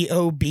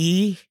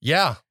DBOB.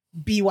 Yeah.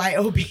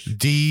 BYOB.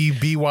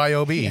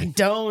 DBYOB. Yeah,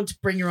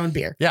 don't bring your own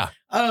beer. Yeah.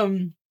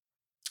 And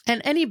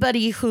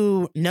anybody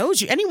who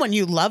knows you, anyone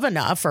you love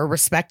enough or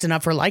respect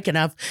enough or like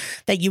enough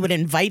that you would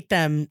invite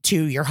them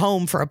to your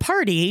home for a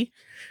party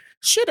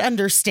should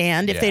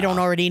understand if they don't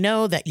already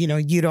know that, you know,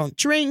 you don't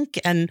drink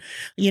and,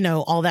 you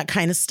know, all that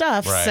kind of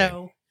stuff. Right.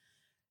 So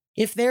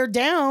if they're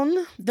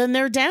down, then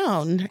they're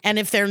down. And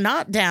if they're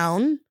not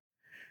down,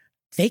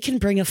 they can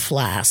bring a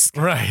flask.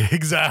 Right.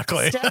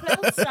 Exactly. Step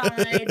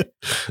outside,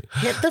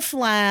 hit the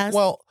flask.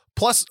 Well,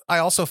 plus, I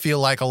also feel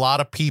like a lot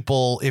of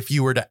people, if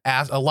you were to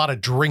ask a lot of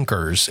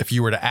drinkers, if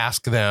you were to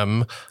ask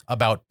them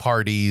about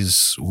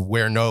parties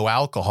where no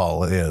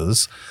alcohol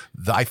is,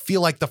 I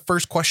feel like the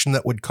first question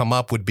that would come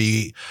up would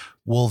be,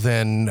 well,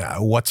 then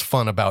what's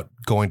fun about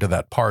going to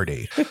that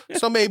party?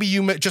 So maybe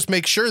you just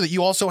make sure that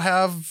you also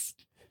have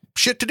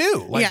shit to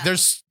do. Like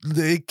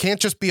it can't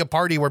just be a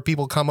party where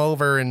people come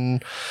over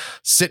and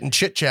sit and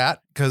chit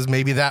chat, because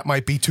maybe that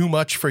might be too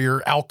much for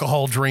your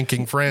alcohol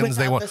drinking friends.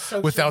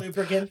 Without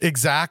lubricant.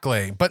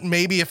 Exactly. But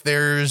maybe if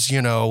there's,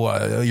 you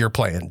know, you're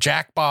playing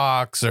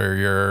Jackbox or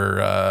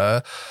you're,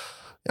 I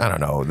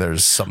don't know,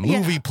 there's some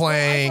movie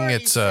playing. Well,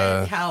 it's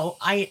how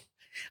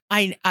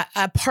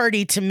a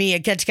party to me, a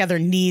get together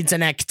needs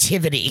an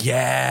activity.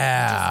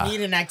 Yeah. Just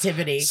need an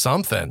activity.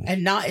 Something.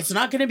 And it's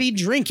not going to be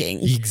drinking.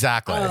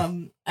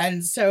 Exactly.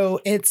 And so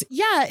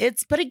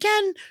but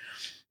again,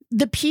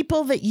 the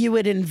people that you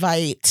would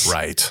invite,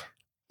 Right.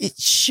 it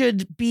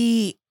should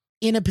be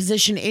in a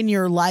position in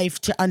your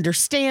life to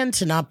understand,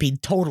 to not be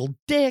total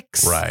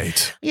dicks.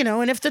 Right.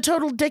 And if the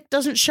total dick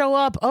doesn't show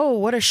up, oh,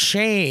 what a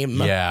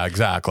shame. Yeah,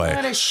 exactly.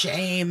 What a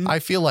shame. I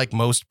feel like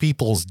most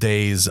people's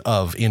days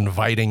of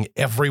inviting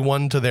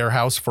everyone to their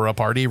house for a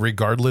party,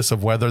 regardless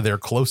of whether they're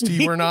close to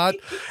you or not,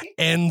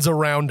 ends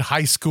around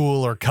high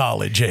school or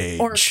college age.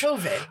 Or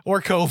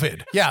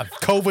COVID. Yeah,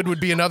 COVID would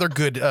be another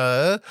good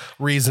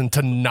reason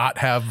to not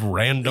have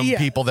random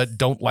people that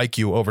don't like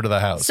you over to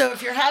the house. So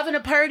if you're having a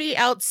party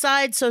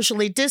outside, socially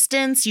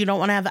distanced, you don't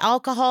want to have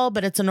alcohol,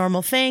 but it's a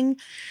normal thing,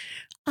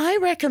 I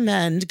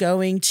recommend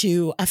going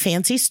to a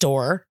fancy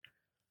store,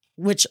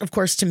 which, of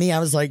course, to me, I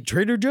was like,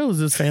 Trader Joe's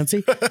is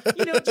fancy.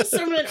 Just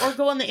or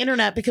go on the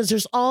internet, because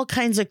there's all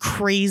kinds of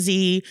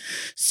crazy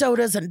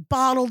sodas, and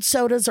bottled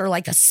sodas are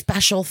like a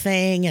special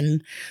thing,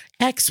 and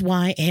X,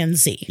 Y, and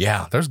Z.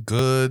 Yeah, there's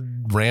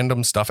good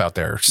random stuff out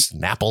there.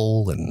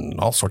 Snapple and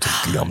all sorts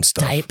of yum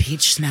stuff. Diet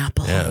Peach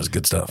Snapple. Yeah, it's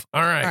good stuff.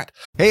 All right.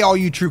 Hey, all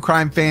you true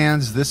crime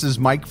fans, this is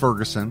Mike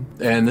Ferguson.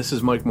 And this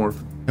is Mike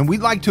Morph. And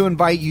we'd like to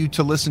invite you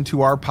to listen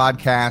to our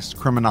podcast,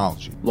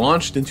 Criminology.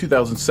 Launched in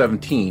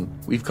 2017,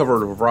 we've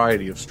covered a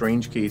variety of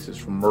strange cases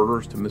from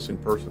murders to missing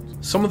persons.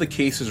 Some of the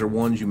cases are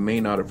ones you may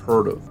not have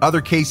heard of.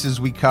 Other cases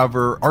we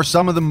cover are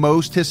some of the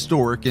most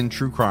historic in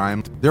true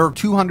crime. There are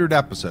 200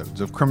 episodes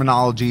of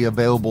Criminology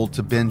available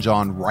to binge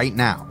on right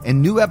now,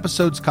 and new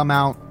episodes come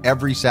out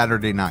every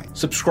Saturday night.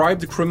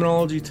 Subscribe to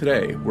Criminology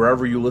today,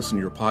 wherever you listen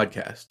to your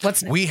podcast.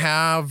 What's next? We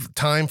have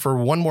time for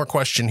one more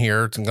question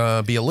here. It's going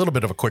to be a little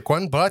bit of a quick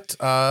one, but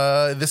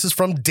this is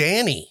from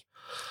Danny.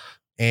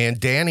 And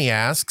Danny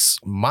asks,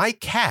 my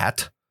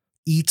cat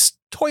eats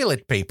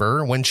toilet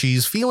paper when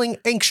she's feeling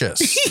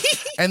anxious.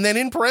 And then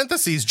in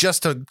parentheses,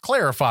 just to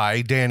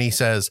clarify, Danny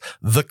says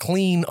the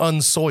clean,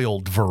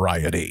 unsoiled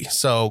variety.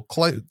 So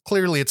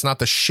clearly it's not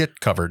the shit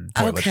covered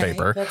toilet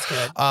paper. That's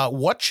good.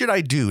 What should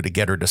I do to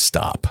get her to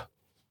stop?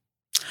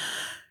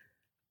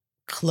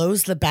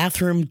 Close the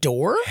bathroom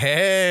door?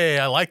 Hey,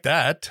 I like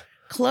that.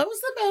 Close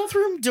the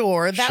bathroom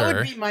door. That Sure.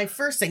 would be my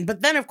first thing.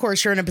 But then, of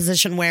course, you're in a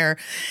position where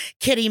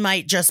Kitty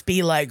might just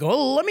be like,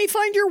 oh, let me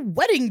find your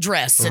wedding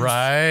dress. And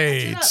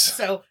Right.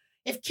 So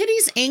if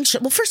Kitty's anxious,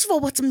 well, first of all,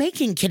 what's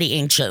making Kitty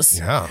anxious?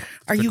 Yeah.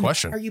 Good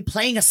question. Are you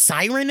playing a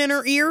siren in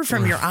her ear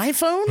from your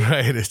iPhone?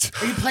 Right.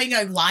 Are you playing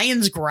a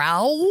lion's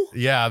growl?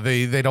 Yeah,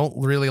 they don't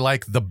really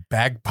like the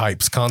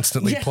bagpipes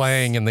constantly Yes.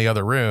 playing in the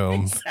other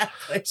room.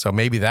 Exactly. So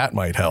maybe that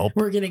might help.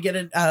 We're going to get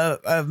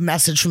a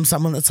message from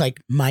someone that's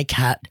like, my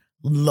cat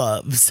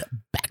loves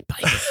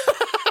bagpipes.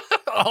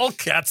 All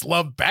cats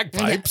love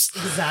bagpipes.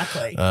 Yes,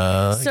 exactly.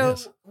 I So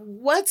guess.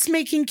 what's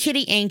making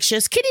Kitty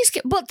anxious?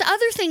 But the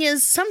other thing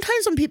is,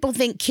 sometimes when people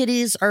think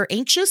kitties are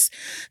anxious,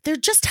 they're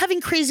just having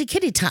crazy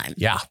kitty time.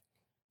 Yeah.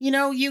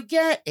 You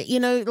get,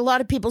 a lot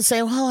of people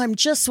say, well, I'm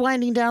just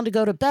winding down to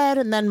go to bed.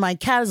 And then my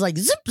cat is like,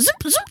 zip, zip,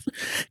 zip.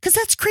 Because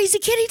that's crazy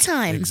kitty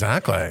time.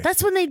 Exactly.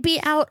 That's when they'd be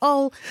out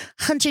all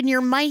hunting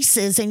your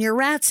mices and your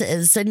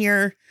ratses and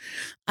your,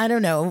 I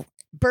don't know,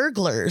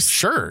 burglars.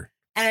 Sure.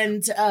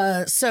 And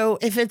so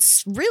if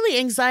it's really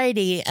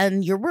anxiety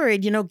and you're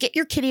worried, get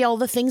your kitty all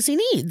the things he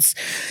needs.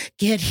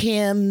 Get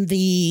him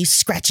the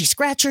Scratchy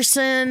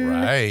Scratcherson.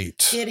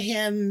 Right. Get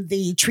him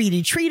the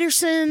Treaty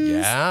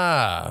Treatersons.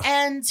 Yeah.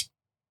 And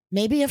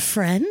maybe a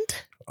friend.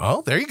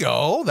 Oh, there you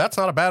go. That's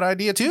not a bad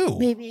idea, too.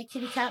 Maybe a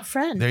kitty cat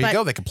friend. There you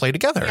go. They can play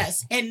together.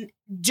 Yes. And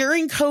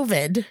during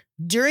COVID,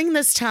 during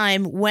this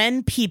time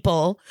when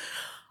people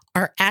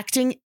are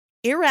acting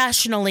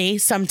irrationally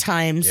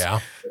sometimes, Yeah.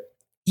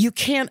 you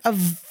can't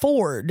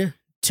afford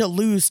to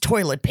lose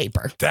toilet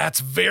paper. That's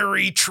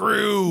very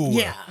true.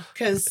 Yeah,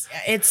 because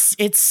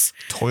it's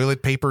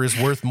Toilet paper is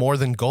worth more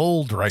than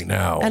gold right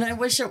now. and I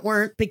wish it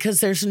weren't, because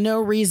there's no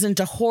reason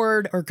to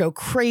hoard or go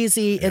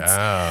crazy.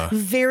 Yeah. It's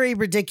very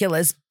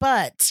ridiculous,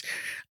 but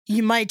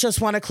you might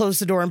just want to close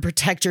the door and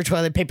protect your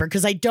toilet paper,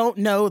 because I don't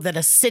know that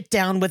a sit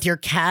down with your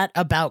cat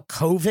about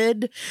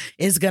COVID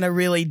is going to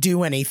really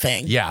do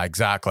anything. Yeah,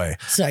 exactly.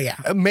 So yeah.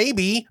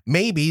 Maybe,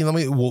 let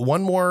me,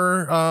 one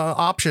more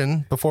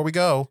option before we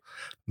go.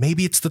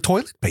 Maybe it's the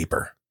toilet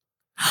paper.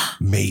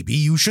 Maybe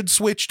you should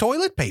switch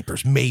toilet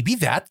papers. Maybe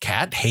that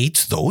cat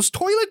hates those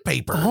toilet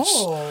papers.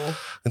 Oh.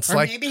 It's Or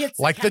like maybe it's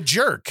like the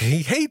jerk.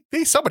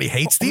 Somebody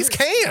hates these Or the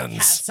cat's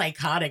cans.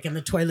 psychotic, and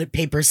the toilet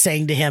paper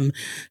saying to him,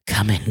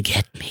 "Come and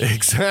get me.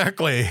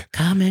 Exactly.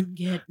 Come and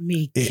get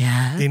me,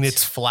 cat." In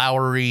its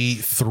flowery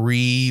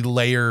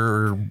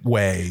 3-layer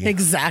way.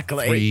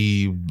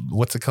 Exactly.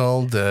 What's it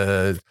called?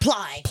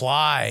 Ply.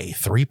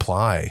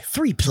 3-ply.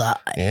 3-ply.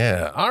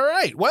 Yeah. All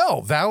right.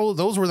 Well,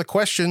 those were the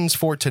questions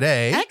for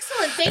today.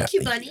 Excellent. Thank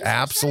you, Bunny.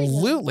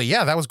 Absolutely.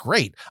 Yeah, that was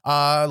great.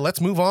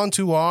 Let's move on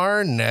to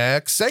our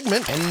next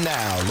segment. And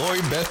now,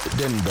 Lori Beth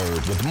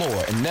Denberg with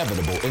more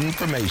inevitable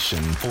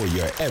information for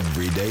your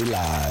everyday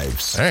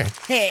lives. All right.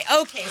 Hey,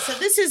 okay, so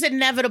this is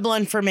inevitable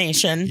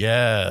information.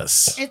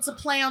 Yes. It's a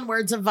play on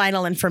words of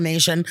vital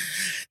information.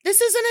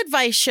 This is an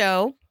advice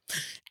show.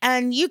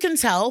 And you can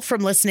tell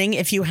from listening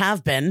if you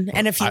have been.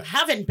 And if you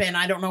haven't been,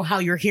 I don't know how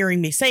you're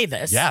hearing me say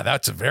this. Yeah,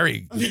 that's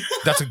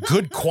a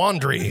good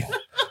quandary.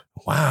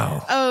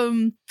 Wow.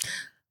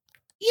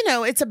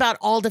 It's about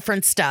all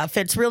different stuff.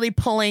 It's really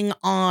pulling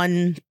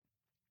on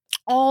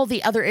all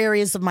the other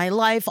areas of my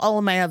life, all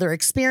of my other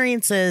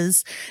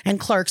experiences, and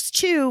Clark's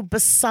too,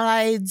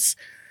 besides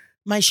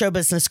my show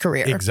business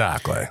career.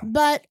 Exactly.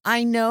 But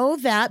I know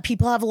that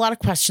people have a lot of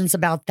questions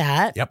about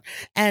that. Yep.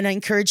 And I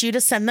encourage you to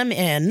send them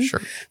in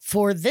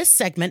for this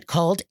segment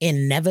called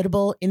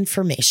Inevitable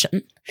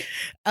Information.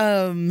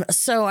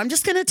 So I'm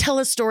just going to tell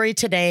a story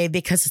today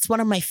because it's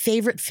one of my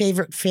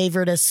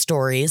favoriteest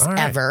stories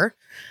ever.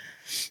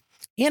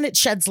 And it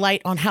sheds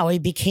light on how I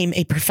became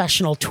a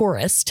professional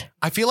tourist.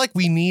 I feel like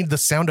we need the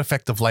sound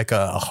effect of like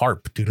a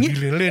harp.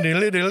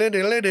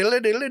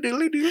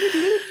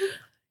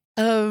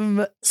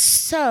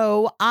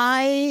 So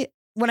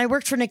when I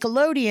worked for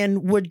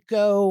Nickelodeon, would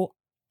go,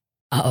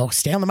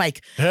 stay on the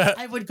mic.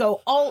 I would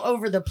go all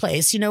over the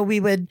place. We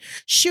would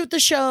shoot the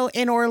show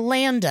in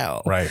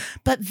Orlando. Right.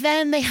 But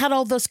then they had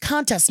all those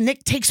contests.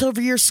 Nick Takes Over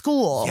Your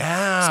School.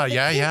 Yeah, so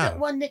that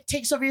one Nick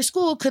Takes Over Your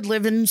School could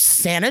live in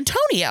San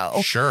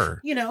Antonio.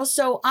 Sure.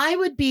 So I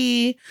would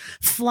be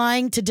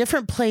flying to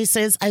different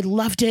places. I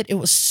loved it. It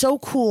was so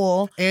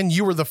cool. And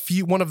you were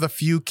one of the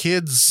few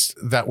kids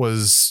that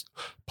was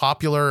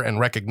popular and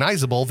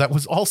recognizable that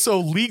was also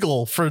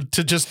legal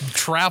to just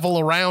travel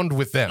around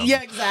with them.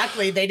 Yeah,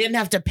 exactly. They didn't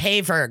have to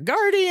pay for a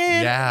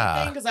guardian.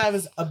 Yeah. Because I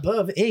was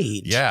above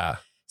age. Yeah.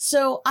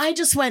 So I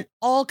just went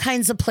all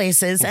kinds of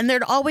places, and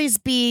there'd always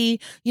be,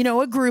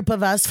 a group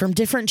of us from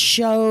different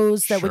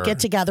shows that would get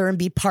together and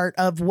be part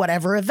of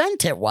whatever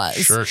event it was.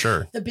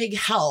 Sure. The Big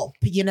Help,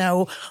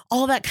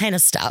 all that kind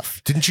of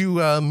stuff. Didn't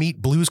you meet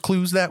Blue's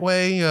Clues that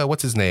way?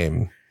 What's his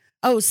name?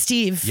 Oh,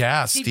 Steve.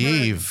 Yeah,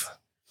 Steve.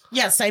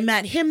 Yes, I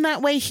met him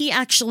that way. He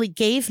actually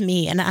gave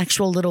me an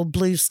actual little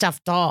blue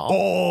stuffed doll. Oh,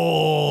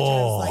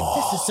 I was like,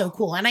 this is so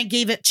cool. And I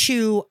gave it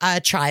to a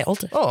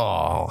child.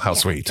 Oh, how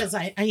sweet. Because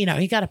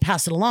you got to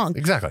pass it along.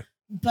 Exactly.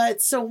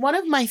 But so one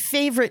of my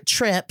favorite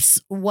trips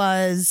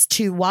was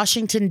to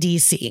Washington,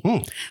 D.C.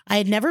 I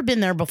had never been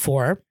there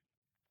before.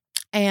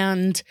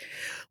 And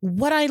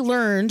what I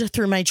learned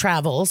through my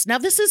travels, now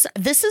this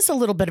is a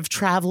little bit of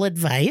travel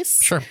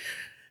advice. Sure.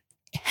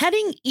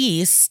 Heading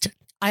east,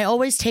 I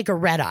always take a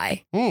red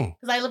eye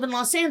because I live in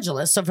Los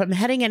Angeles. So if I'm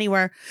heading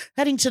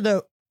to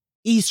the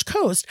East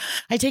Coast,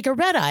 I take a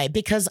red eye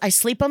because I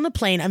sleep on the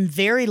plane. I'm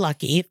very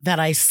lucky that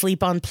I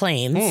sleep on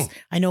planes.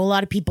 I know a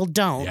lot of people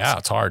don't. Yeah,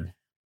 it's hard.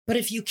 But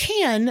if you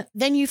can,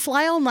 then you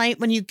fly all night.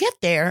 When you get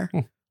there,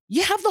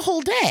 you have the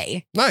whole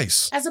day.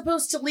 Nice. As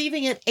opposed to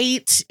leaving at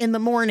 8 in the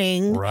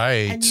morning.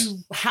 Right. And you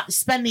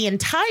spend the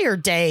entire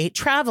day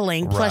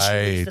traveling, plus you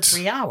reach the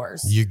 3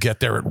 hours. You get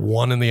there at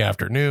 1 in the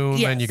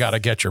afternoon, then you got to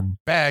get your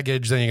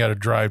baggage, then you got to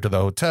drive to the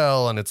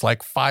hotel, and it's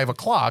like 5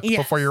 o'clock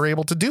before you're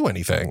able to do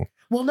anything.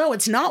 Well, no,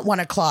 it's not 1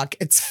 o'clock.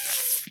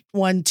 It's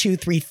 1, 2,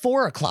 3,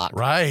 4 o'clock.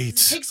 Right. It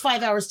takes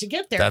 5 hours to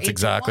get there. That's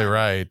exactly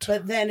right.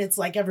 But then it's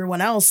like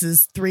everyone else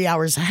is 3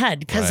 hours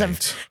ahead because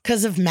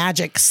of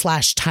magic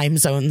 / time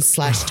zones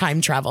 / time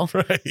travel.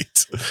 Right.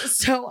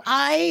 So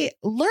I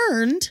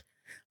learned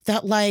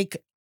that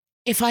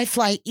if I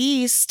fly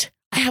east,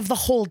 I have the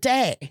whole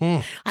day.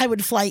 I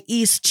would fly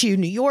east to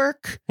New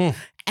York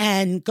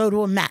and go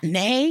to a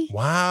matinee.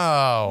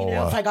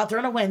 Wow. If I got there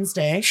on a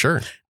Wednesday.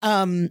 Sure.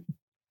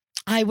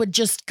 I would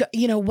just,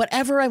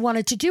 whatever I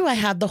wanted to do, I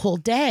had the whole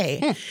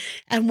day.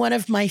 And one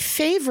of my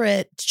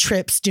favorite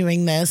trips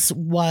doing this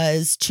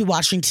was to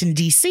Washington,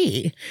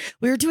 D.C.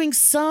 We were doing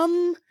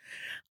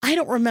I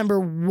don't remember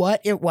what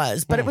it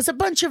was, but it was a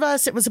bunch of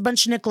us. It was a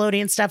bunch of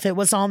Nickelodeon stuff. It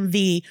was on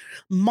the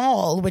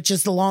mall, which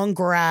is the long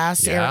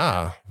grass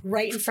area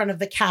right in front of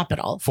the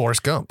Capitol.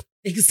 Forrest Gump.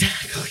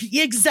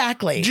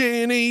 Exactly.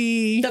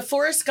 Jenny. The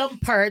Forrest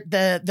Gump part,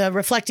 the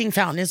reflecting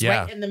fountain is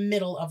right in the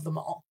middle of the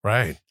mall.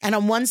 Right. And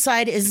on one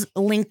side is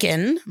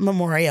Lincoln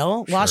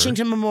Memorial,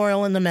 Washington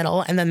Memorial in the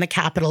middle, and then the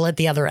Capitol at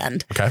the other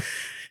end. Okay.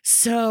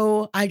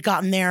 So I'd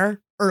gotten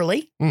there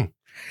early.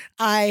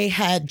 I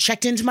had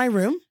checked into my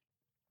room.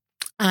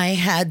 I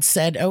had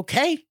said,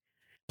 okay.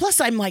 Plus,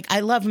 I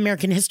love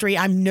American history.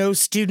 I'm no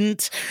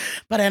student,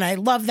 and I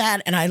love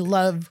that. And I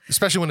love.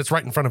 Especially when it's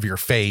right in front of your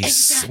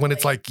face, when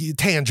it's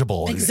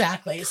tangible.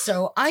 Exactly.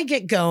 So I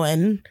get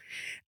going.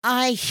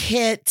 I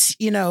hit,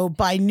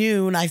 by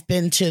noon, I've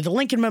been to the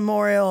Lincoln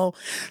Memorial,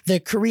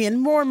 the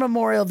Korean War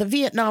Memorial, the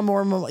Vietnam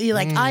War Memorial.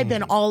 I've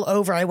been all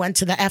over. I went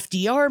to the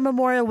FDR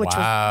Memorial, which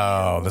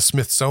was. The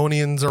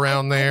Smithsonian's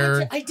around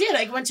there. I did.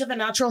 I went to the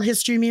Natural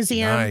History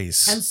Museum.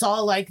 Nice. And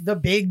saw the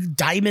big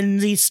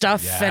diamondy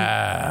stuff.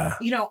 Yeah.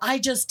 And, I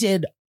just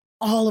did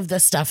all of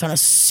this stuff and I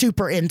was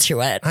super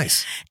into it.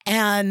 Nice.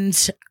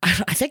 And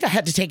I think I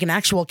had to take an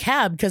actual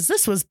cab because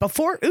this was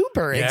before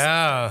Uber.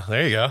 Yeah,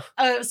 there you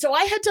go. So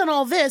I had done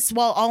all this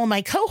while all of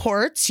my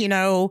cohorts, you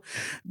know,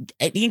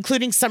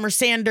 including Summer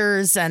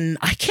Sanders, and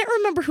I can't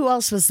remember who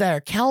else was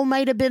there. Cal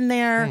might have been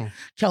there.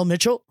 Cal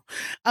Mitchell.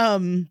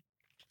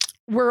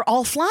 We're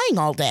all flying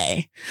all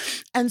day.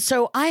 And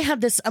so I had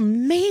this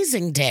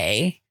amazing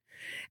day.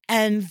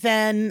 And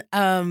then,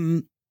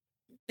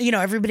 you know,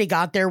 everybody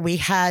got there. We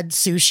had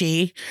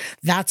sushi.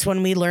 That's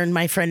when we learned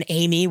my friend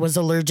Amy was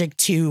allergic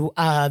to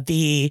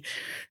the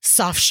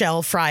soft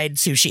shell fried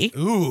sushi.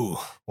 Ooh,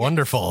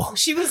 wonderful.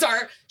 She was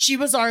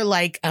our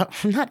like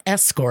not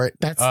escort.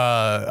 That's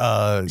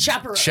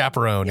chaperone.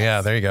 Chaperone. Yes.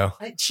 Yeah, there you go.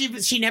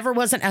 She never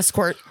was an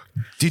escort.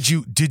 Did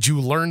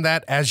you learn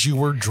that as you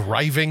were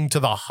driving to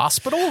the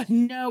hospital?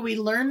 No, we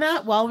learned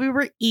that while we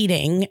were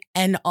eating,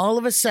 and all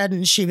of a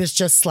sudden she was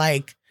just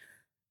like,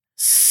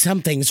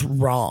 something's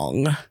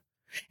wrong.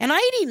 And I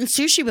had eaten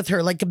sushi with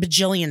her like a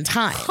bajillion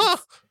times. Huh.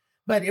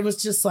 But it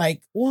was just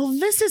like, well,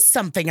 this is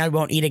something I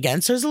won't eat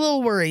again. So I was a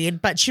little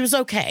worried, but she was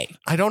okay.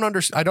 I don't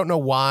know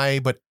why,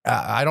 but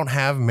I don't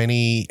have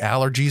many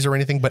allergies or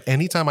anything. But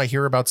anytime I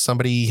hear about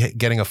somebody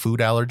getting a food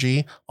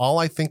allergy, all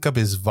I think of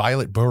is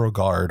Violet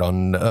Beauregard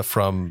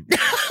from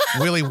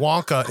Willy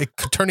Wonka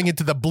turning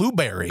into the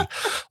blueberry.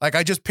 Like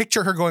I just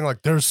picture her going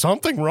like, there's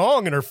something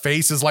wrong. And her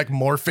face is like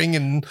morphing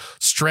and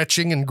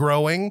stretching and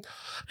growing.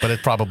 But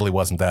it probably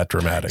wasn't that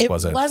dramatic,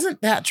 was it? It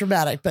wasn't that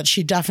dramatic, but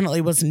she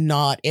definitely was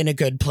not in a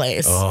good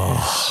place.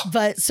 Oh.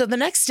 But so the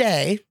next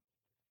day,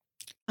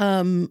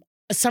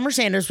 Summer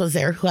Sanders was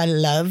there, who I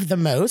love the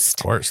most.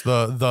 Of course,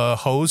 the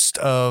host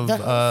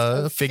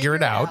of Figure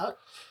It Out.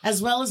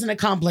 As well as an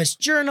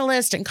accomplished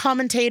journalist and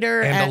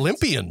commentator. And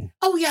Olympian.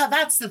 Oh, yeah,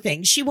 that's the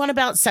thing. She won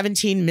about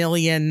 17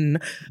 million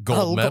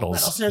gold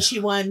medals. No, she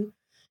won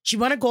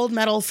a gold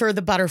medal for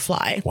the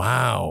butterfly.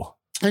 Wow.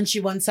 And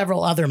she won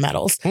several other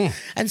medals.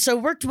 And so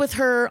worked with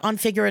her on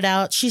Figure It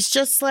Out. She's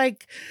just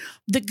like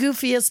the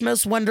goofiest,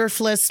 most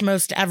wonderfulest,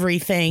 most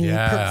everything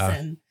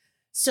person.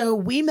 So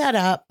we met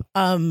up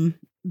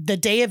the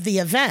day of the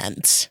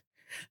event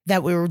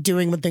that we were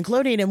doing with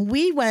Nickelodeon. And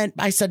we went,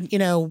 I said, you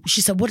know,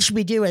 she said, what should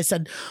we do? I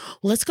said,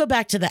 let's go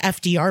back to the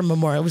FDR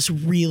Memorial. It was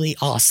really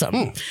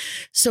awesome.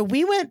 So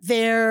we went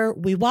there,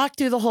 we walked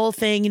through the whole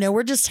thing, you know,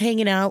 we're just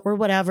hanging out or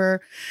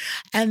whatever.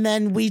 And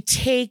then we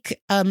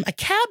take a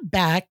cab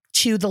back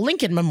to the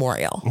Lincoln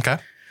Memorial. Okay.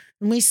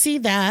 And we see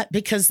that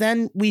because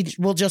then we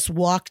will just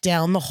walk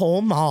down the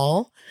whole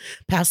mall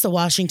past the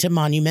Washington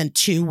Monument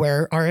to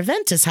where our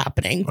event is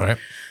happening. All right.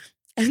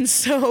 And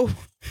so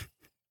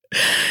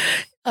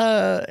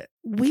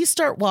we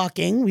start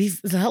walking.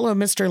 Hello,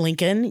 Mr.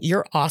 Lincoln.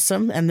 You're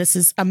awesome. And this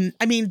is,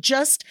 I mean,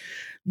 just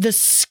the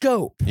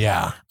scope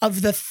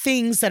of the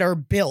things that are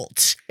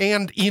built.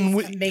 And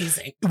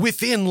amazing.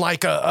 Within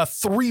like a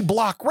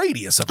 3-block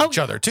radius of each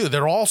other, too.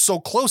 They're all so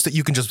close that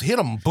you can just hit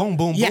them. Boom,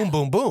 boom, boom,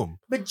 boom, boom.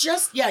 But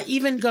just,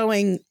 even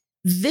going,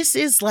 this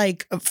is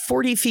like a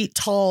 40 feet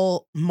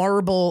tall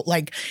marble.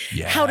 Like,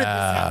 how did this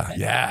happen?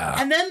 Yeah.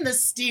 And then the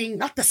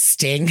sting of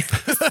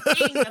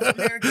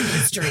American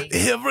history.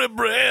 Every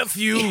breath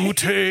you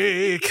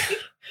take.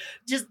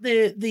 Just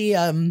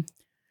the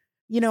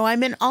you know,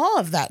 I'm in awe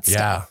of that stuff.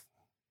 Yeah.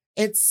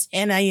 It's,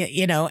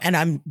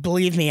 and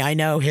believe me, I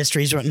know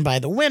history's written by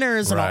the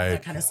winners and all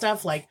that kind of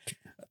stuff. Like,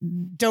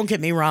 don't get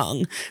me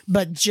wrong,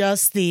 but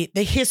just the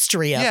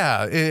history of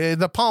it.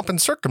 The pomp and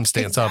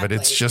circumstance of it.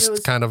 It's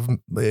just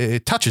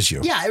it touches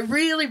you. Yeah, it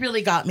really,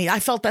 really got me.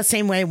 I felt that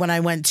same way when I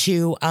went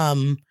to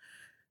Mount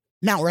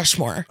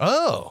Rushmore.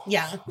 Oh.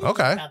 Yeah.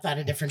 Okay. About that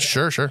a different day.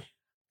 Sure.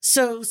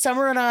 So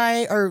Summer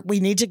and we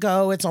need to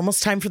go. It's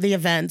almost time for the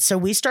event. So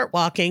we start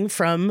walking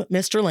from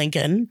Mr.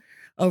 Lincoln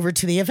over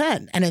to the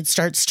event, and it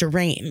starts to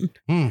rain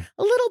a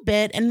little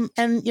bit. And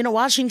you know,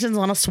 Washington's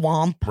on a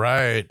swamp.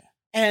 Right.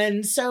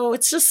 And so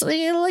it's just,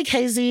 you know, like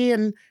hazy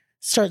and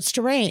starts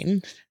to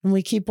rain, and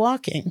we keep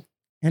walking,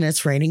 and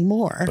it's raining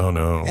more. Oh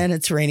no. And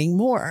it's raining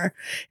more,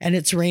 and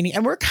it's raining.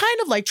 And we're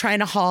kind of like trying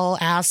to haul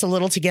ass a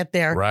little to get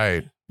there.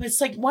 Right. But it's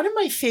like one of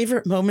my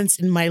favorite moments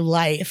in my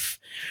life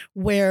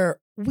where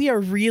we are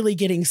really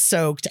getting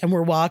soaked and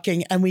we're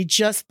walking and we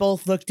just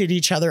both looked at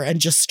each other and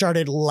just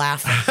started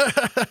laughing.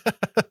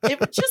 It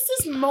was just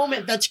this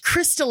moment that's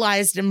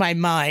crystallized in my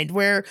mind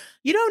where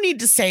you don't need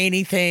to say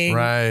anything.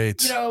 Right.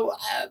 You know,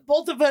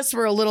 both of us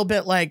were a little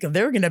bit like,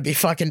 they're going to be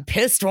fucking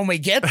pissed when we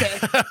get there,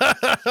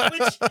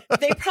 which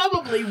they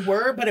probably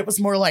were, but it was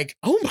more like,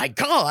 oh my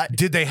God.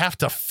 Did they have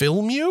to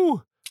film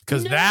you?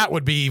 Because that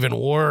would be even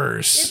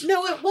worse.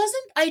 No, it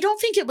wasn't. I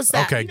don't think it was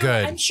that. Okay,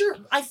 good. I'm sure.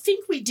 I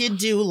think we did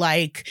do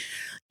like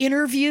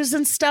interviews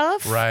and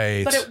stuff.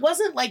 Right. But it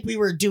wasn't like we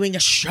were doing a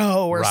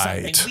show or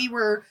something.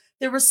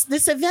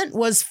 this event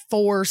was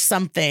for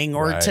something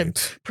or to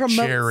Right.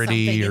 promote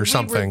Charity something. or And we were-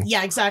 something.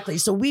 yeah, exactly.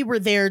 So we were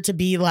there to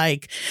be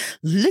like,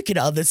 look at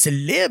all the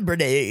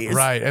celebrities.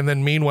 Right. And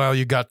then meanwhile,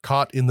 you got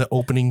caught in the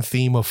opening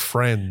theme of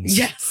Friends.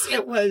 Yes,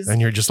 it was.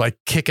 And you're just like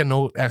kicking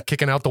out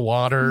the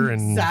water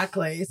and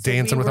Exactly. So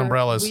dancing with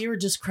umbrellas. We were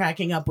just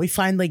cracking up. We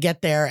finally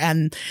get there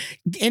and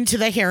into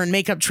the hair and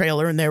makeup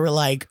trailer, and they were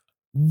like,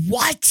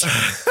 what?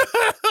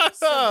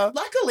 So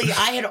luckily,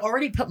 I had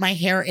already put my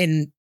hair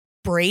in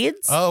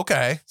braids. Oh,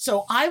 okay.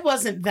 So I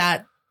wasn't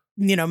that,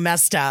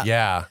 messed up.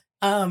 Yeah.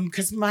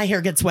 Because my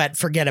hair gets wet,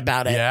 forget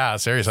about it. Yeah.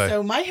 Seriously.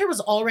 So my hair was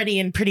already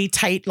in pretty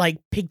tight, like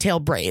pigtail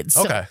braids.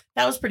 So Okay.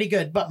 that was pretty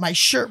good. But my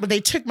shirt, they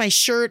took my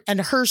shirt and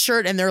her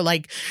shirt and they're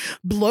like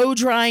blow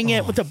drying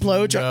it with a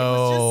blow dryer.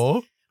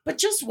 No. But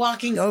just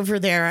walking over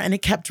there and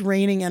it kept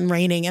raining and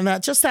raining. And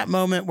that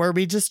moment where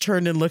we just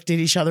turned and looked at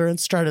each other and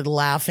started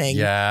laughing.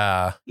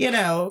 Yeah.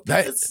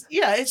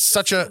 It's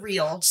Such a-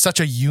 real. Such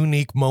a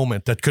unique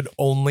moment that could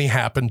only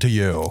happen to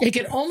you. It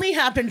could only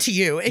happen to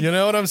you. You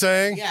know what I'm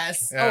saying?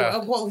 Yes. Yeah.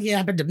 Oh, well, it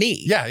happened to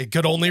me. Yeah, it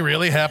could only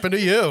really happen to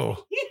you.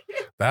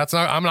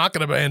 I'm not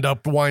going to end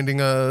up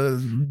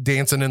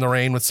dancing in the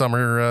rain with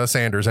Summer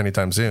Sanders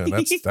anytime soon.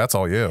 That's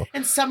all you.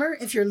 And Summer,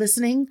 if you're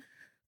listening,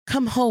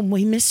 come home.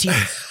 We miss you.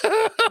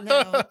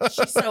 No,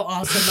 she's so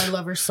awesome. I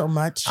love her so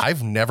much.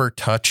 I've never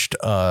touched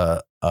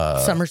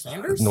Summer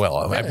Sanders?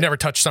 Well, I've never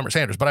touched Summer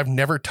Sanders, but I've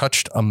never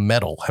touched a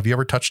medal. Have you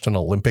ever touched an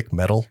Olympic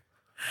medal?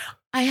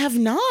 I have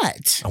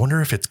not. I wonder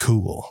if it's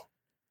cool.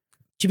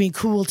 Do you mean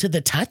cool to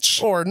the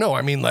touch? Or no,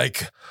 I mean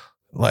like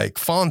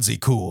Fonzie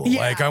cool.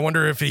 Yeah. Like I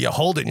wonder if you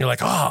hold it and you're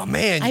like, oh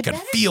man, you I can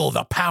bet feel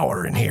the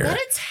power in here. But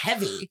it's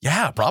heavy.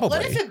 Yeah, probably.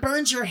 What if it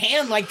burns your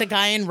hand like the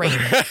guy in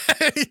Raiders?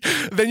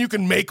 Then you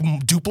can make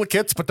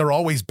duplicates, but they're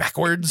always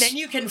backwards. Then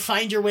you can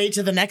find your way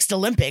to the next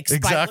Olympics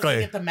Exactly. by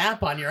looking at the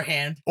map on your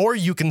hand. Or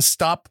you can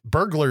stop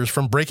burglars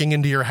from breaking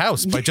into your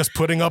house by just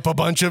putting up a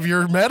bunch of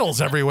your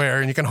medals everywhere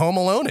and you can Home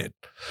Alone it.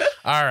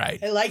 All right.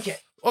 I like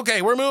it.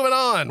 Okay, we're moving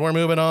on. We're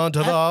moving on to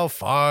the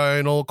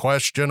final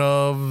question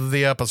of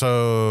the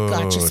episode.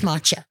 Gotcha,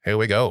 smatcha. Here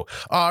we go.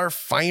 Our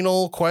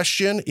final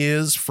question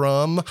is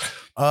from,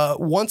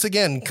 once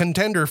again,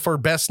 contender for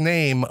best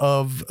name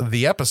of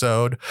the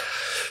episode.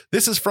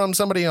 This is from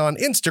somebody on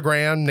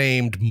Instagram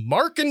named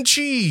Mark and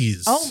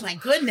Cheese. Oh my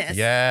goodness.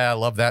 Yeah, I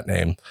love that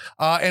name.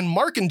 And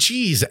Mark and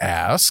Cheese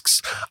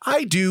asks,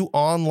 I do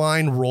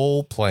online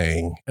role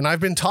playing, and I've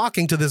been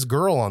talking to this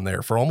girl on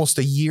there for almost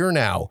a year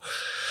now.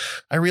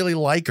 I really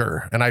like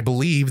her, and I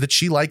believe that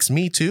she likes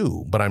me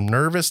too, but I'm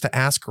nervous to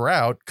ask her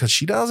out because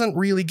she doesn't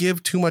really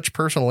give too much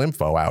personal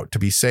info out to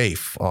be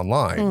safe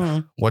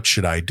online. What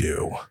should I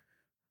do?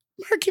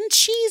 Mark and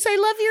Cheese, I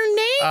love your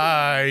name.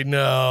 I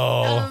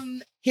know.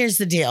 Here's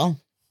the deal.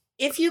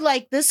 If you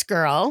like this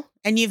girl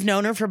and you've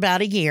known her for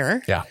about a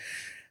year, Yeah.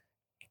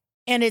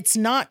 and it's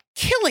not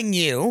killing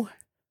you,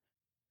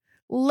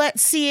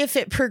 let's see if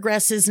it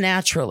progresses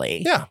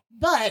naturally. Yeah.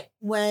 But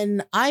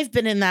when I've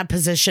been in that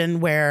position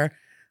where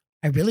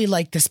I really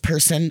like this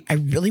person, I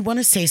really want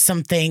to say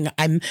something,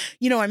 I'm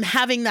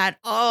having that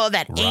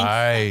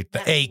Right. The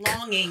that ache.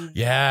 longing.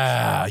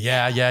 Yeah.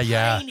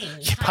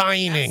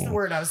 Pining. That's the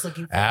word I was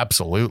looking for.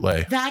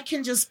 Absolutely. That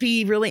can just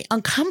be really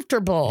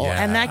uncomfortable,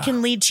 and that Yeah.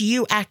 can lead to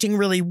you acting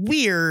really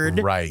weird.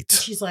 Right.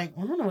 She's like,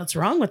 I don't know what's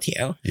wrong with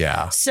you.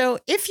 Yeah. So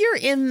if you're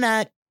in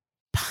that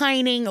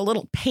pining, a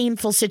little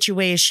painful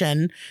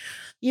situation,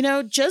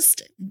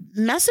 just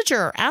message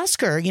her,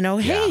 ask her,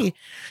 hey,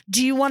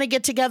 do you want to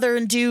get together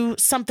and do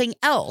something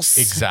else?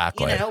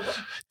 Exactly.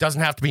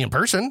 Doesn't have to be in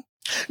person.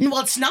 Well,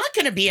 it's not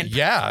going to be in person.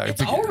 Yeah.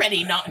 It's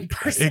already not in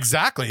person.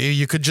 Exactly.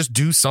 You could just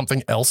do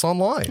something else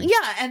online.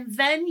 Yeah. And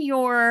then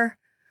you're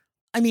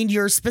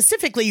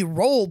specifically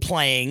role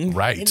playing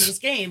Right. in these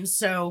games.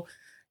 So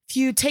if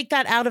you take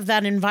that out of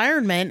that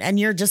environment and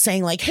you're just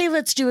saying like, hey,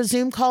 let's do a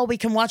Zoom call, we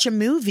can watch a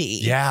movie.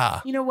 Yeah.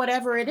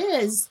 Whatever it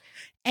is.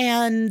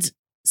 And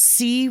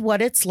see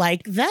what it's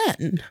like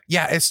then.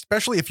 Yeah.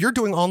 Especially if you're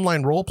doing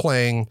online role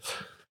playing,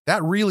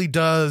 that really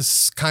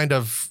does kind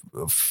of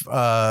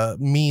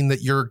mean that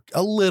you're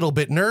a little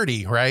bit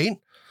nerdy, right?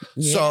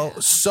 Yeah.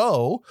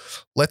 So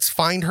let's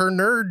find her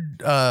nerd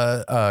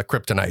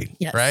kryptonite,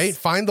 Yes. right?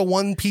 Find the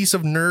one piece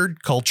of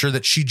nerd culture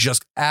that she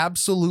just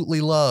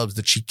absolutely loves,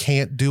 that she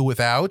can't do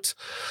without,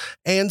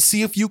 and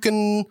see if you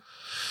can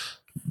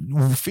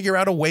figure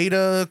out a way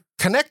to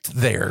connect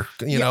there.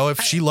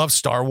 If she loves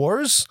Star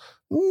Wars,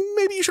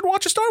 maybe you should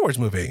watch a Star Wars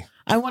movie.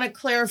 I want to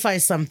clarify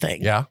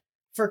something. Yeah.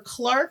 For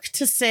Clark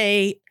to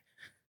say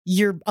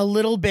you're a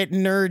little bit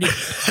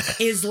nerdy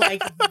is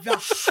like the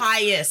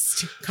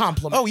highest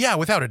compliment. Oh, yeah,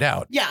 without a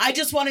doubt. Yeah, I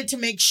just wanted to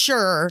make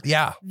sure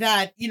Yeah.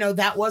 that,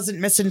 that wasn't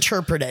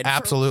misinterpreted.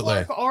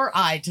 Absolutely. For Clark or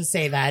I to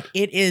say that,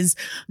 it is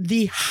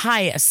the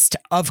highest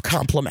of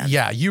compliments.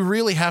 Yeah, you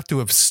really have to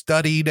have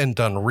studied and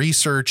done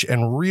research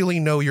and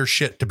really know your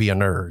shit to be a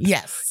nerd.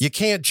 Yes. You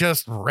can't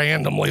just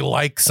randomly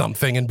like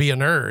something and be a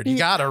nerd. You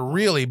got to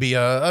really be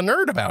a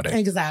nerd about it.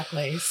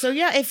 Exactly. So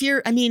yeah, if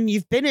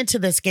you've been into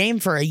this game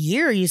for a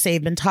year, you say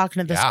you've been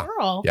talking to this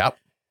girl. Yep.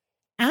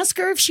 ask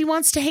her if she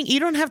wants to hang. You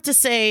don't have to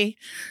say,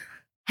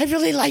 I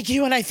really like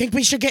you and I think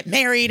we should get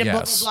married and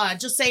blah, blah, blah.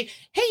 Just say,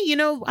 hey, you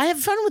know, I have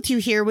fun with you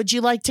here. Would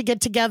you like to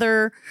get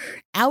together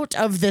out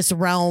of this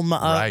realm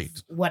of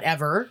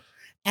whatever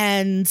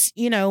and,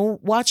 you know,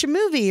 watch a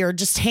movie or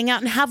just hang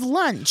out and have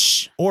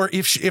lunch? Or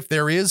if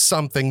there is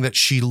something that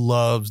she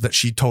loves, that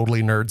she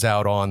totally nerds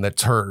out on,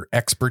 that's her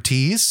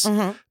expertise,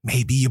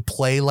 maybe you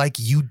play like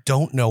you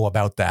don't know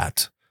about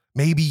that.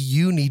 Maybe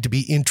you need to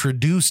be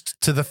introduced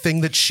to the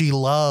thing that she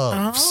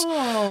loves.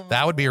 Oh.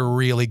 That would be a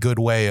really good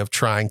way of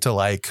trying to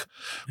like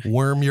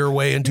worm your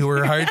way into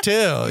her heart too.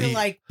 You're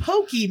like,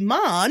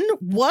 Pokemon?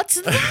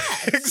 What's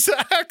that?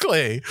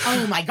 Exactly.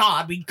 Oh my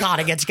God, we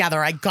gotta get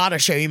together. I gotta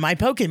show you my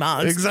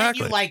Pokemon.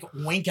 Exactly. And you like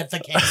wink at the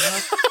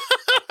camera.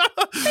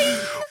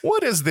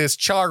 What is this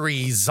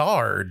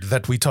Charizard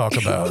that we talk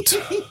about?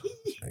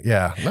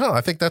 Yeah, no,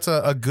 I think that's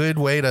a good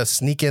way to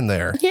sneak in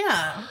there.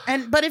 Yeah.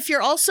 But if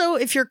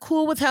you're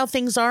cool with how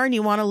things are and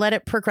you want to let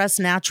it progress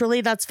naturally,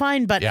 that's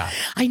fine. But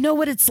I know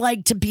what it's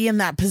like to be in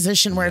that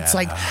position where it's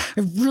like, I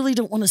really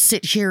don't want to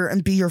sit here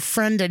and be your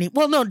friend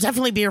well, no,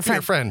 definitely be your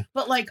friend.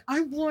 But like,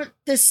 I want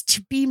this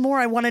to be more.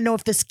 I want to know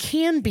if this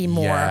can be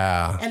more.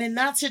 Yeah. And in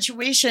that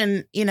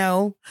situation, you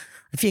know,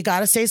 if you got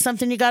to say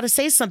something, you got to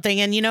say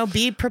something, and, you know,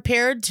 be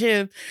prepared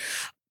to,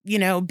 you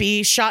know,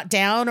 be shot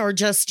down or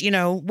just, you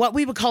know, what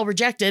we would call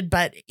rejected,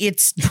 but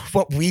it's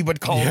what we would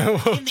call in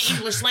the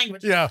English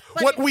language. Yeah.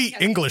 But what we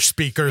English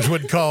speakers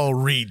would call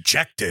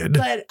rejected.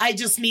 But I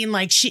just mean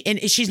like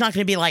she's not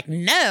going to be like,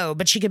 no,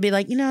 but she could be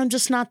like, you know, I'm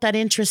just not that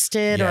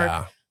interested.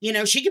 Or, you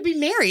know, she could be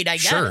married, I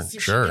guess.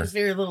 If she gives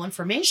very little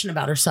information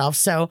about herself.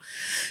 So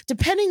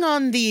depending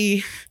on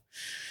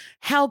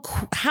how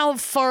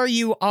far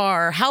you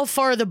are, how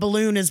far the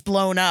balloon is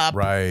blown up.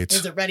 Right.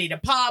 Is it ready to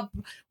pop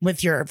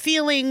with your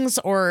feelings,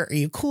 or are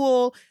you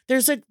cool?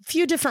 There's a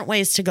few different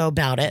ways to go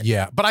about it.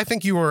 Yeah, but I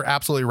think you were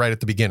absolutely right at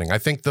the beginning. I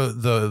think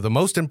the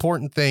most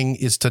important thing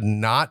is to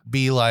not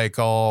be like,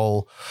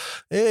 oh,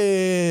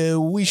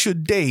 we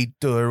should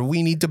date or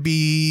we need to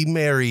be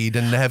married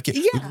and have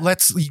kids. Yeah.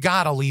 You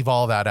gotta leave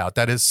all that out.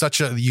 That is such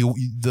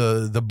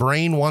the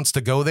brain wants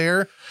to go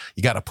there.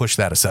 You got to push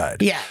that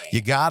aside. Yeah. You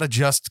got to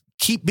just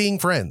keep being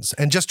friends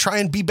and just try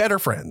and be better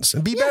friends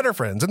and be better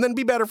friends and then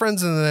be better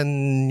friends and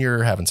then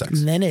you're having sex.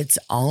 And then it's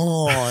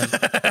on.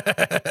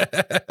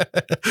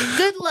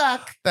 Good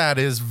luck. That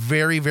is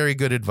very, very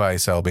good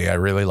advice, LB. I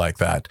really like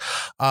that.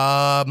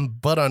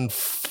 But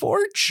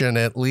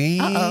unfortunately,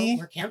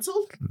 we're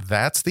canceled.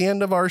 That's the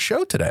end of our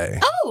show today.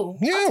 Oh,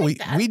 yeah,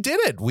 we did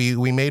it.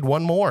 We made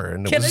one more,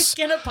 and can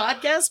a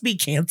podcast be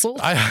canceled?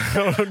 I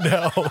don't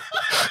know.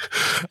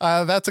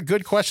 That's a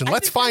good question.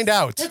 Let's find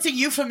out. That's a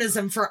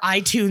euphemism for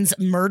iTunes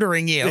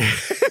murdering you.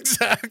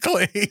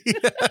 Exactly.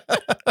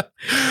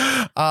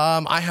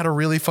 I had a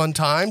really fun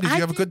time. Did you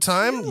have a good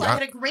time? I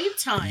had a great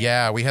time.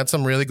 Yeah, we had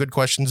some really good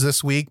questions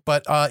this week.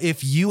 But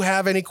if you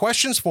have any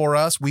questions for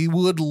us, we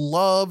would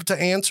love to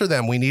answer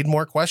them. We need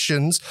more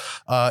questions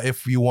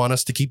if you want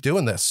us to keep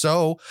doing this.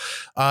 So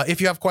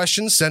if you have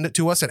questions, send it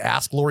to us at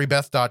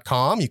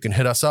AskLoriBeth.com. You can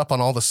hit us up on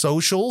all the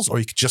socials, or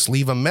you could just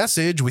leave a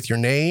message with your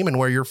name and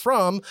where you're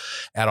from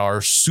at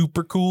our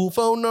super cool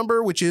phone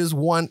number, which is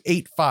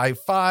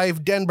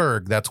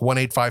 1-855-DENBERG. That's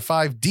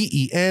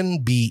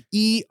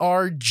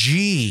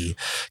 1-855-DENBERG.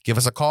 Give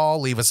us a call,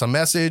 leave us a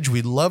message.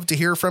 We'd love to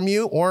hear from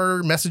you,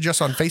 or message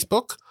us on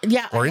Facebook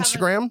or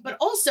Instagram. But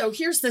also,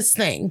 here's this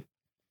thing.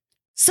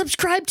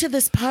 Subscribe to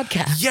this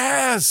podcast.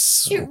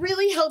 Yes. It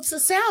really helps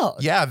us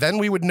out. Yeah, then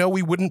we would know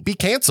we wouldn't be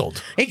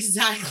canceled.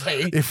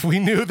 Exactly. If we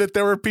knew that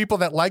there were people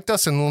that liked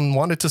us and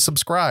wanted to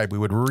subscribe, we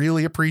would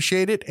really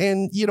appreciate it,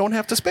 and you don't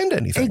have to spend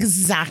anything.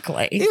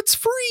 Exactly. It's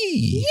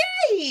free.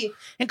 Yay.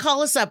 And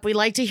call us up. We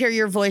like to hear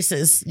your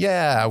voices.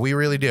 Yeah, we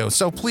really do.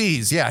 So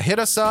please, hit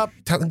us up,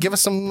 give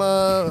us some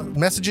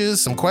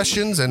messages, some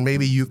questions, and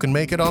maybe you can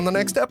make it on the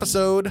next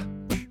episode.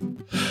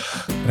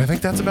 And I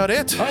think that's about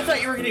it. Oh, I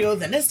thought you were going to go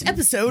the next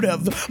episode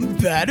of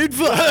Bad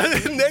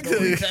Advice.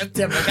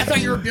 I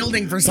thought you were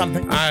building for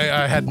something.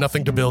 I had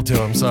nothing to build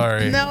to. I'm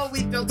sorry. No,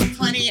 we built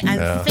plenty. And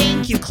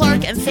thank you,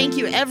 Clark. And thank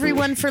you,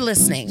 everyone, for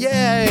listening.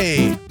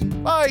 Yay.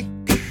 Bye.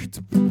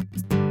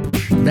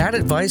 Bad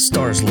Advice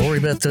stars Lori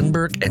Beth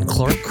Denberg and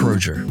Clark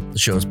Crozier. The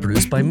show is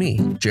produced by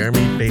me,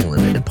 Jeremy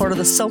Balin, and part of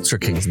the Seltzer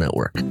Kings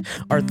Network.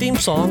 Our theme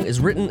song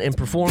is written and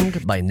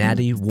performed by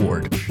Natty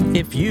Ward.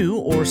 If you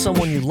or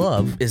someone you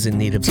love is in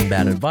need of some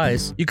bad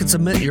advice, you can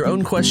submit your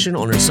own question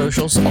on our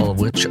socials, all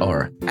of which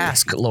are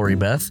Ask Lori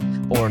Beth,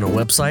 or on our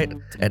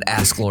website at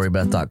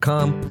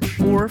AskLoriBeth.com,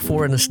 or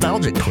for a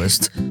nostalgic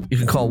twist, you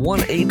can call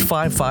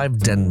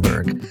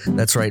 1-855-DENBERG.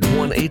 That's right,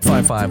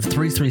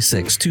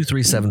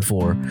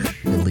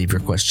 1-855-336-2374, and leave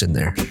your question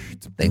there.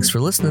 Thanks for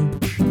listening.